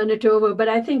 turn it over. But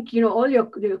I think, all your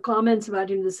comments about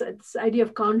this idea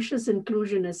of conscious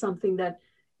inclusion is something that,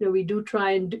 we do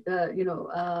try and,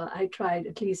 I tried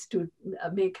at least to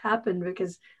make happen,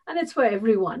 because, and it's for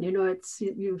everyone,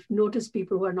 you've noticed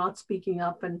people who are not speaking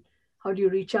up, and how do you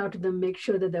reach out to them, make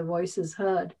sure that their voice is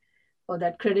heard, or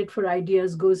that credit for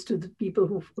ideas goes to the people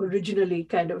who originally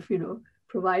kind of,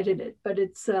 provided it. But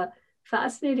it's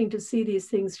fascinating to see these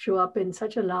things show up in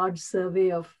such a large survey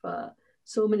of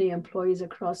so many employees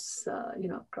across,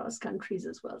 across countries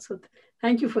as well. So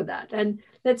thank you for that. And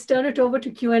let's turn it over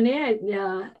to Q&A.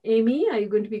 Amy, are you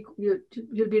going to be,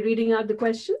 you'll be reading out the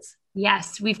questions?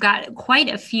 Yes, we've got quite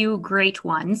a few great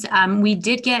ones. We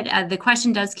did get, the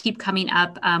question does keep coming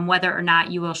up, whether or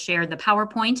not you will share the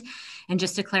PowerPoint. And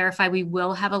just to clarify, we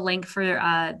will have a link for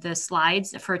the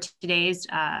slides for today's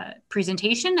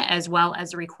presentation, as well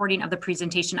as a recording of the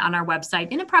presentation on our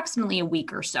website in approximately a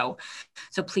week or so.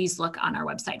 So please look on our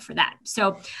website for that.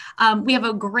 So we have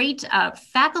a great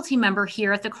faculty member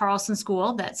here at the Carlson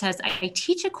School that says, I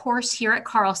teach a course here at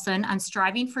Carlson on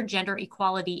striving for gender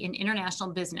equality in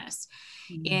international business.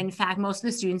 In fact, most of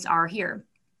the students are here.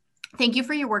 Thank you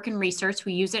for your work and research.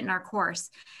 We use it in our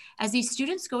course. As these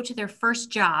students go to their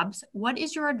first jobs, what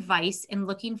is your advice in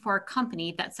looking for a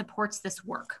company that supports this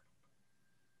work?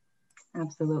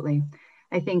 Absolutely.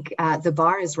 I think the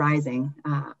bar is rising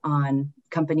on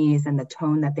companies and the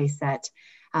tone that they set.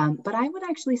 But I would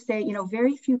actually say,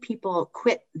 very few people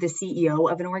quit the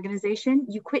CEO of an organization.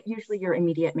 You quit usually your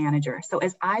immediate manager. So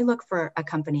as I look for a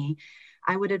company,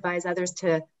 I would advise others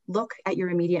to look at your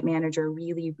immediate manager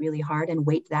really, really hard and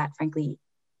weight that, frankly,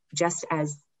 just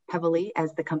as heavily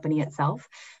as the company itself.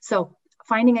 So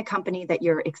finding a company that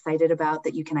you're excited about,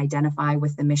 that you can identify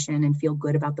with the mission and feel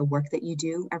good about the work that you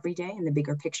do every day and the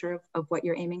bigger picture of what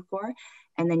you're aiming for,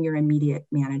 and then your immediate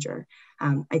manager.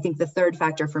 I think the third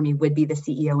factor for me would be the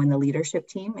CEO and the leadership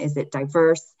team. Is it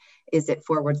diverse? Is it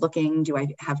forward-looking? Do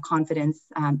I have confidence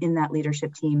in that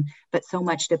leadership team? But so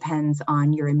much depends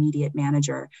on your immediate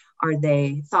manager. Are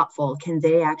they thoughtful? Can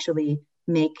they actually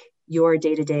make your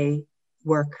day-to-day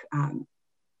work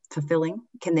fulfilling?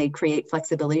 Can they create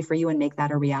flexibility for you and make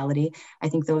that a reality? I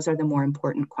think those are the more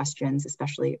important questions,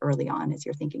 especially early on as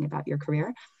you're thinking about your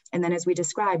career. And then as we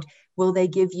described, will they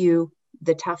give you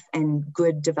the tough and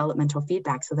good developmental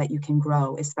feedback so that you can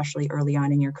grow, especially early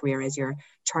on in your career as you're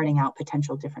charting out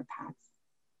potential different paths?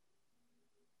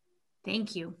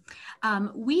 Thank you.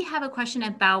 We have a question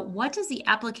about what does the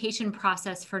application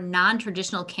process for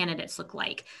non-traditional candidates look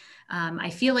like? I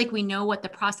feel like we know what the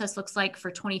process looks like for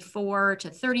 24 to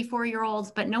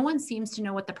 34-year-olds, but no one seems to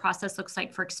know what the process looks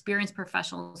like for experienced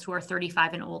professionals who are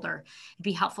 35 and older. It'd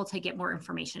be helpful to get more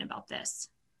information about this.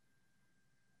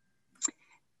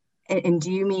 And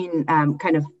do you mean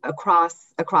kind of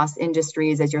across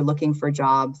industries as you're looking for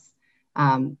jobs?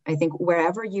 I think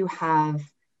wherever you have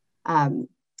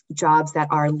jobs that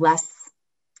are less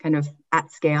kind of at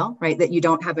scale, right? That you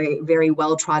don't have a very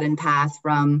well-trodden path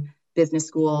from business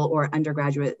school or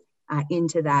undergraduate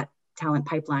into that talent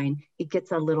pipeline, it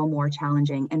gets a little more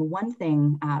challenging. And one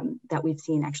thing that we've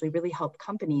seen actually really help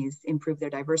companies improve their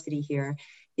diversity here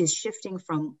is shifting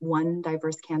from one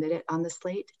diverse candidate on the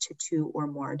slate to two or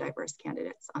more diverse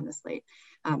candidates on the slate.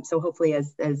 So hopefully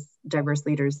as diverse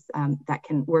leaders, that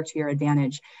can work to your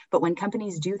advantage. But when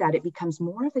companies do that, it becomes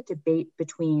more of a debate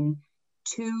between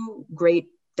two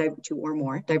or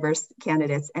more diverse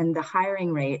candidates, and the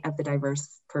hiring rate of the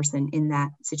diverse person in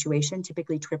that situation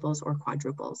typically triples or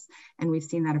quadruples. And we've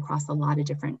seen that across a lot of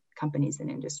different companies and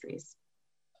industries.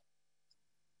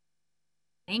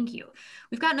 Thank you.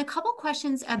 We've gotten a couple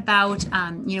questions about,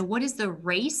 what is the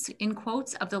race, in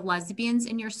quotes, of the lesbians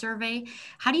in your survey?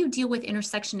 How do you deal with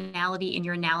intersectionality in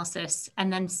your analysis?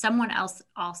 And then someone else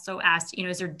also asked,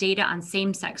 is there data on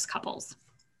same-sex couples?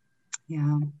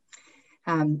 Yeah.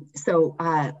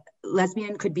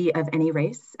 Lesbian could be of any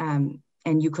race. And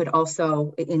you could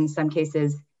also, in some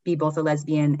cases, be both a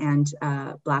lesbian and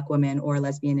a Black woman, or a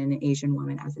lesbian and an Asian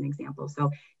woman, as an example.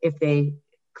 So if they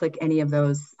click any of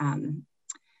those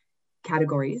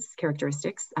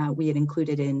characteristics, we had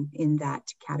included in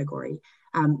that category.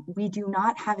 We do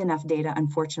not have enough data,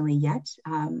 unfortunately, yet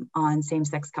on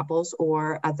same-sex couples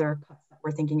or other couples that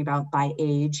we're thinking about by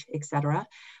age, et cetera.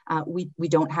 We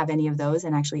don't have any of those,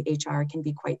 and actually HR can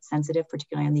be quite sensitive,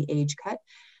 particularly on the age cut,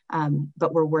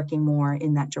 but we're working more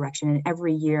in that direction. And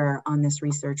every year on this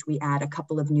research, we add a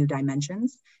couple of new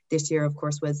dimensions. This year, of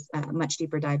course, was a much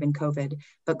deeper dive in COVID,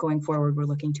 but going forward, we're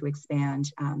looking to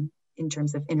expand in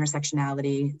terms of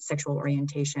intersectionality, sexual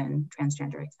orientation,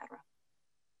 transgender, et cetera.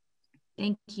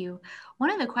 Thank you.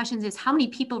 One of the questions is how many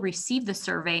people received the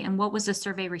survey and what was the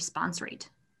survey response rate?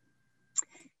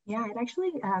 Yeah, it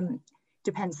actually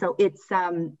depends. So it's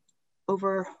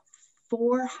over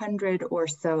 400 or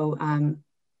so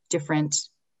different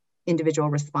individual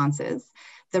responses.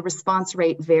 The response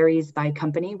rate varies by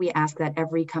company. We ask that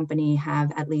every company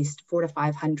have at least 400 to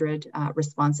 500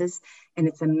 responses, and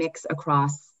it's a mix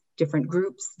across different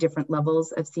groups, different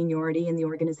levels of seniority in the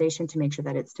organization to make sure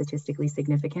that it's statistically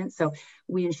significant. So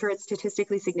we ensure it's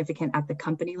statistically significant at the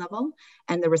company level,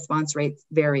 and the response rates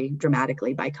vary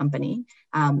dramatically by company,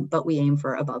 but we aim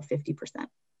for above 50%.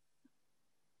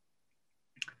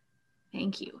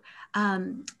 Thank you.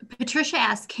 Patricia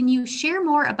asked, can you share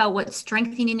more about what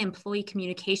strengthening employee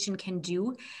communication can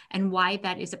do and why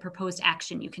that is a proposed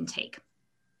action you can take?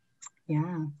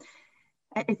 Yeah.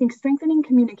 I think strengthening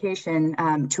communication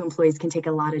to employees can take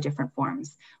a lot of different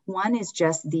forms. One is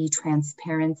just the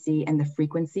transparency and the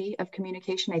frequency of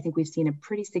communication. I think we've seen a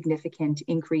pretty significant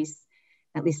increase,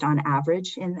 at least on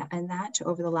average, in that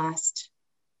over the last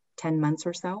 10 months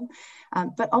or so,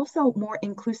 but also more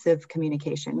inclusive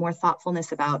communication, more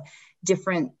thoughtfulness about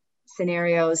different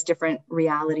scenarios, different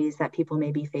realities that people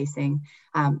may be facing,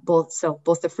 both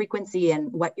the frequency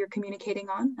and what you're communicating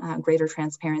on, greater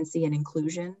transparency and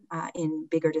inclusion in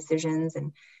bigger decisions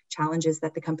and challenges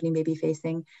that the company may be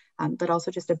facing, but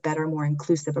also just a better, more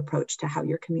inclusive approach to how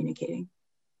you're communicating.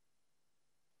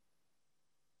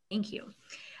 Thank you.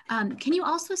 Can you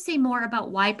also say more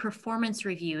about why performance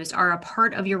reviews are a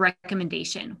part of your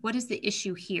recommendation? What is the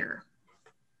issue here?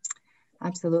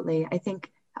 Absolutely. I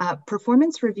think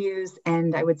performance reviews,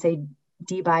 and I would say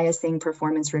debiasing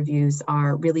performance reviews,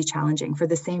 are really challenging for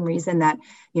the same reason that,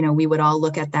 we would all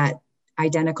look at that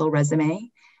identical resume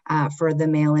for the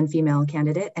male and female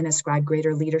candidate and ascribe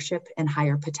greater leadership and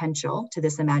higher potential to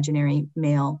this imaginary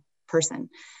male person.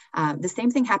 The same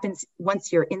thing happens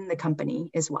once you're in the company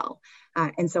as well.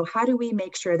 And so how do we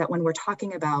make sure that when we're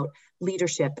talking about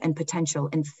leadership and potential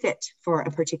and fit for a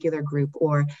particular group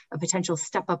or a potential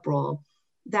step-up role,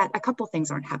 that a couple things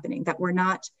aren't happening, that we're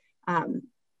not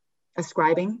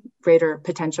ascribing greater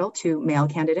potential to male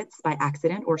candidates by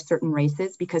accident or certain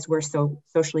races because we're so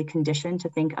socially conditioned to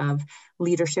think of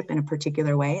leadership in a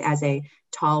particular way as a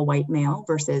tall white male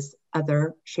versus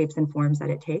other shapes and forms that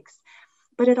it takes.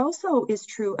 But it also is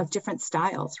true of different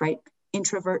styles, right?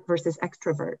 Introvert versus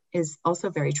extrovert is also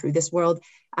very true. This world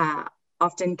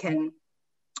often can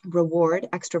reward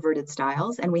extroverted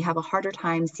styles, and we have a harder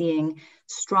time seeing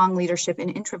strong leadership in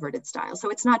introverted styles. So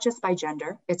it's not just by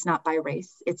gender, it's not by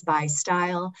race, it's by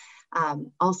style,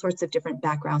 all sorts of different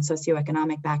backgrounds,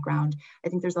 socioeconomic background. I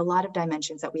think there's a lot of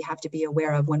dimensions that we have to be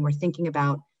aware of when we're thinking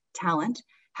about talent,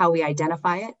 how we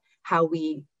identify it, how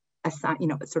we assign,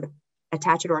 sort of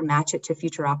attach it or match it to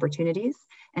future opportunities,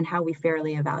 and how we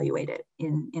fairly evaluate it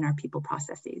in our people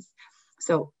processes.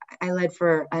 So I led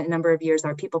for a number of years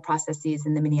our people processes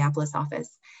in the Minneapolis office.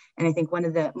 And I think one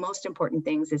of the most important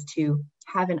things is to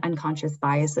have an unconscious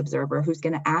bias observer who's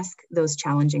going to ask those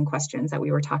challenging questions that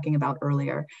we were talking about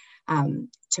earlier,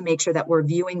 to make sure that we're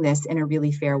viewing this in a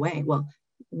really fair way. Well,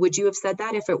 would you have said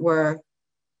that if it were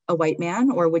a white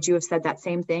man, or would you have said that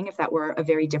same thing if that were a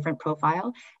very different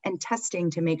profile? And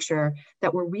testing to make sure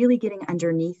that we're really getting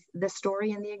underneath the story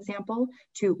in the example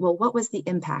to, well, what was the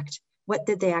impact? What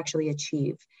did they actually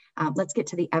achieve? Let's get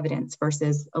to the evidence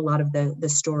versus a lot of the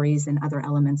stories and other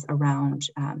elements around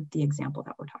the example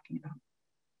that we're talking about.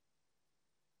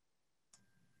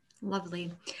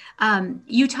 Lovely.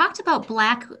 You talked about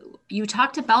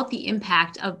the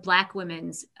impact of Black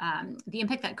women's, the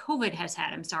impact that COVID has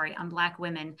had, on Black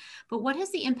women. But what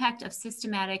has the impact of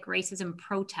systematic racism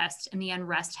protests and the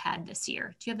unrest had this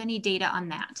year? Do you have any data on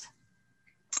that?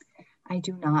 I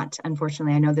do not,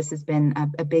 unfortunately. I know this has been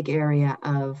a big area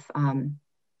of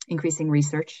increasing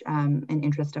research and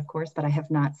interest, of course, but I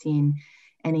have not seen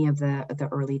any of the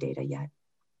early data yet.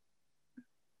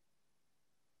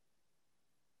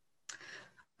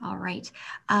 All right.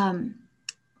 Let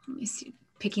me see,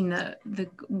 picking the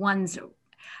ones.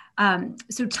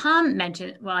 So Tom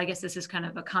mentioned, well, I guess this is kind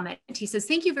of a comment. He says,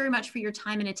 thank you very much for your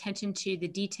time and attention to the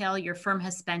detail your firm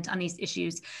has spent on these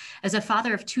issues. As a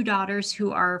father of 2 daughters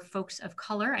who are folks of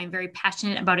color, I'm very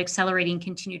passionate about accelerating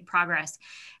continued progress,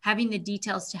 having the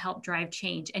details to help drive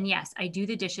change. And yes, I do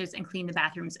the dishes and clean the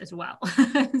bathrooms as well.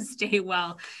 Stay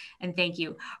well, and thank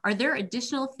you. Are there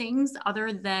additional things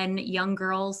other than young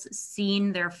girls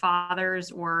seeing their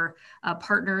fathers or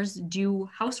partners do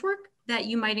housework that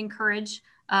you might encourage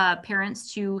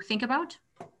parents to think about?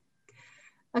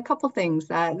 A couple things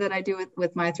that I do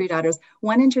with my 3 daughters.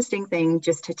 One interesting thing,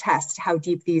 just to test how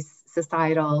deep these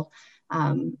societal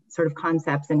sort of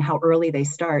concepts and how early they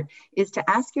start, is to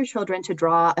ask your children to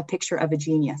draw a picture of a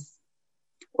genius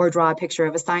or draw a picture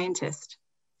of a scientist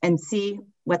and see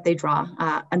what they draw.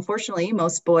 Unfortunately,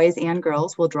 most boys and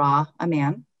girls will draw a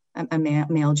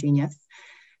male genius.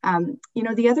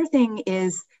 The other thing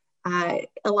is,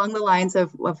 along the lines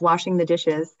of washing the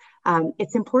dishes,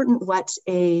 it's important what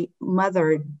a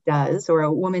mother does or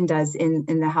a woman does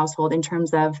in the household in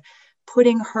terms of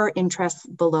putting her interests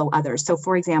below others. So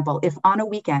for example, if on a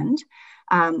weekend,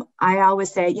 I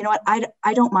always say, you know what,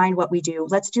 I don't mind what we do.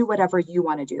 Let's do whatever you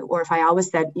want to do. Or if I always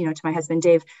said, to my husband,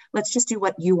 Dave, let's just do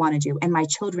what you want to do. And my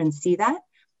children see that,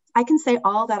 I can say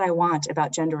all that I want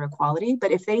about gender equality,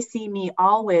 but if they see me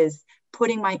always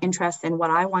putting my interests and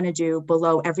what I want to do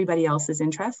below everybody else's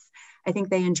interests, I think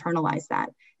they internalize that.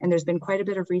 And there's been quite a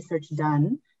bit of research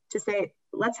done to say,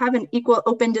 let's have an equal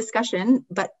open discussion,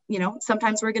 but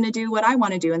sometimes we're going to do what I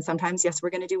want to do. And sometimes, yes, we're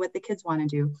going to do what the kids want to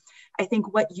do. I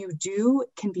think what you do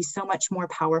can be so much more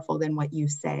powerful than what you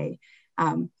say,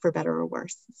 for better or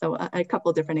worse. So a couple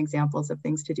of different examples of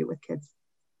things to do with kids.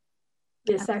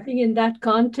 Yes, I think in that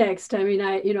context,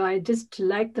 I just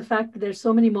like the fact that there's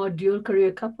so many more dual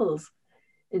career couples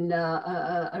in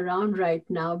around right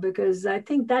now, because I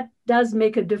think that does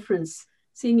make a difference.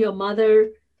 Seeing your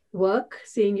mother work,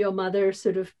 seeing your mother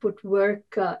sort of put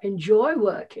work, enjoy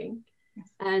working,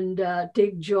 and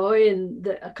take joy in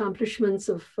the accomplishments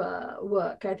of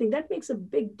work. I think that makes a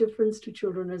big difference to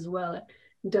children as well,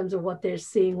 in terms of what they're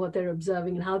seeing, what they're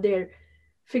observing, and how they're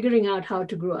figuring out how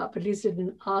to grow up. At least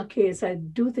in our case, I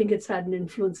do think it's had an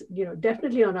influence,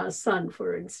 definitely on our son,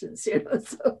 for instance.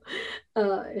 So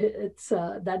it's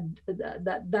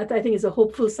that I think is a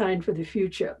hopeful sign for the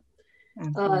future.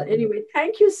 Anyway,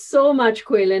 thank you so much,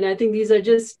 Quaylen. I think these are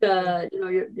just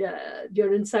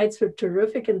your insights were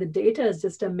terrific, and the data is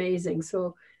just amazing.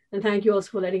 So, and thank you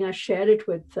also for letting us share it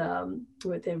with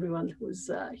everyone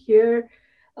who's here.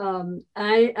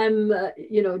 I am,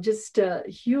 just a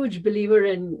huge believer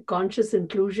in conscious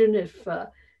inclusion. If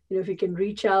you can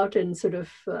reach out and sort of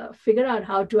figure out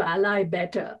how to ally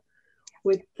better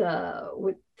with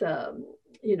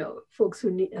folks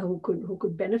who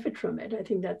could benefit from it. I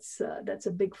think that's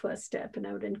a big first step. And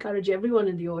I would encourage everyone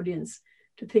in the audience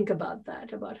to think about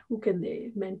that, about who can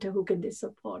they mentor, who can they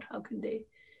support, how can they,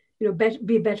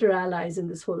 be better allies in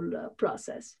this whole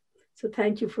process. So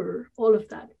thank you for all of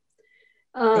that.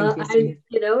 Thank you,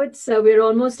 It's we're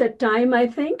almost at time, I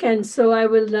think, and so I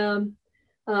will.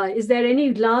 Is there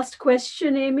any last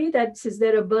question, Amy? Is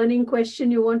there a burning question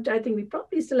you want? I think we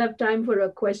probably still have time for a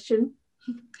question.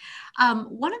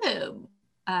 One of the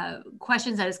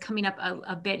questions that is coming up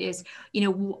a bit is,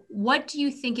 what do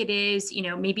you think it is,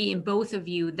 maybe in both of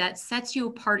you, that sets you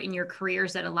apart in your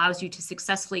careers, that allows you to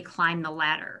successfully climb the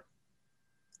ladder?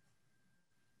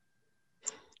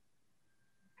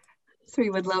 So we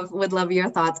would love your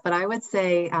thoughts, but I would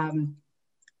say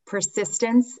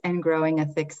persistence and growing a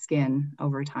thick skin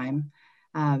over time.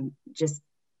 Just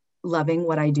loving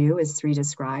what I do, as Sri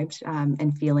described,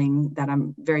 and feeling that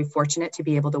I'm very fortunate to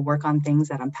be able to work on things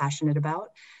that I'm passionate about,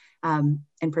 and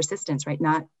persistence, right?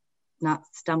 Not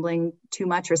stumbling too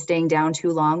much or staying down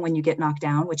too long when you get knocked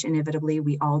down, which inevitably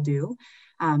we all do.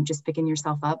 Just picking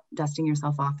yourself up, dusting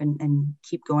yourself off, and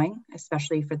keep going,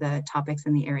 especially for the topics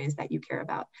and the areas that you care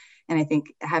about. And I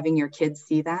think having your kids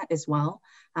see that as well,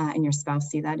 and your spouse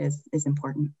see that is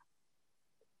important.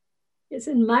 Yes,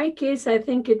 in my case, I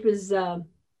think it was, I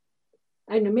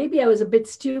know maybe I was a bit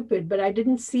stupid, but I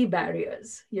didn't see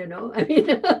barriers, I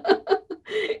mean,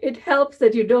 it helps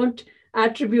that you don't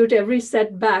attribute every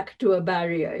setback to a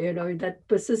barrier, that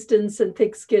persistence and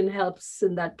thick skin helps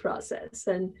in that process.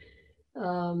 And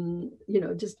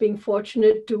just being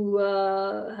fortunate to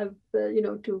have,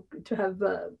 to have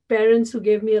parents who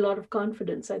gave me a lot of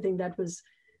confidence. I think that was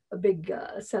a big,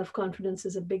 self-confidence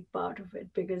is a big part of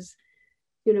it, because,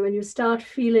 when you start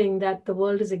feeling that the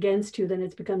world is against you, then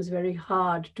it becomes very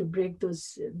hard to break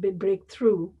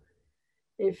through.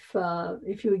 If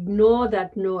you ignore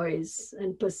that noise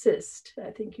and persist, I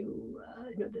think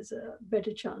there's a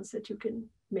better chance that you can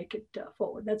make it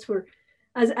forward. That's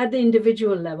as at the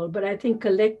individual level, but I think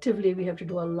collectively we have to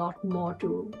do a lot more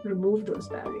to remove those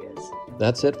barriers.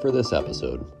 That's it for this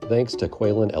episode. Thanks to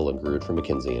Quaylen Ellengrud from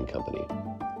McKinsey & Company.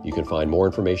 You can find more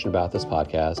information about this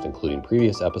podcast, including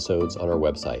previous episodes, on our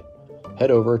website.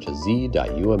 Head over to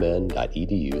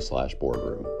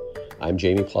z.umn.edu/boardroom. I'm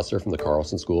Jamie Plusser from the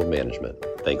Carlson School of Management.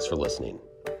 Thanks for listening.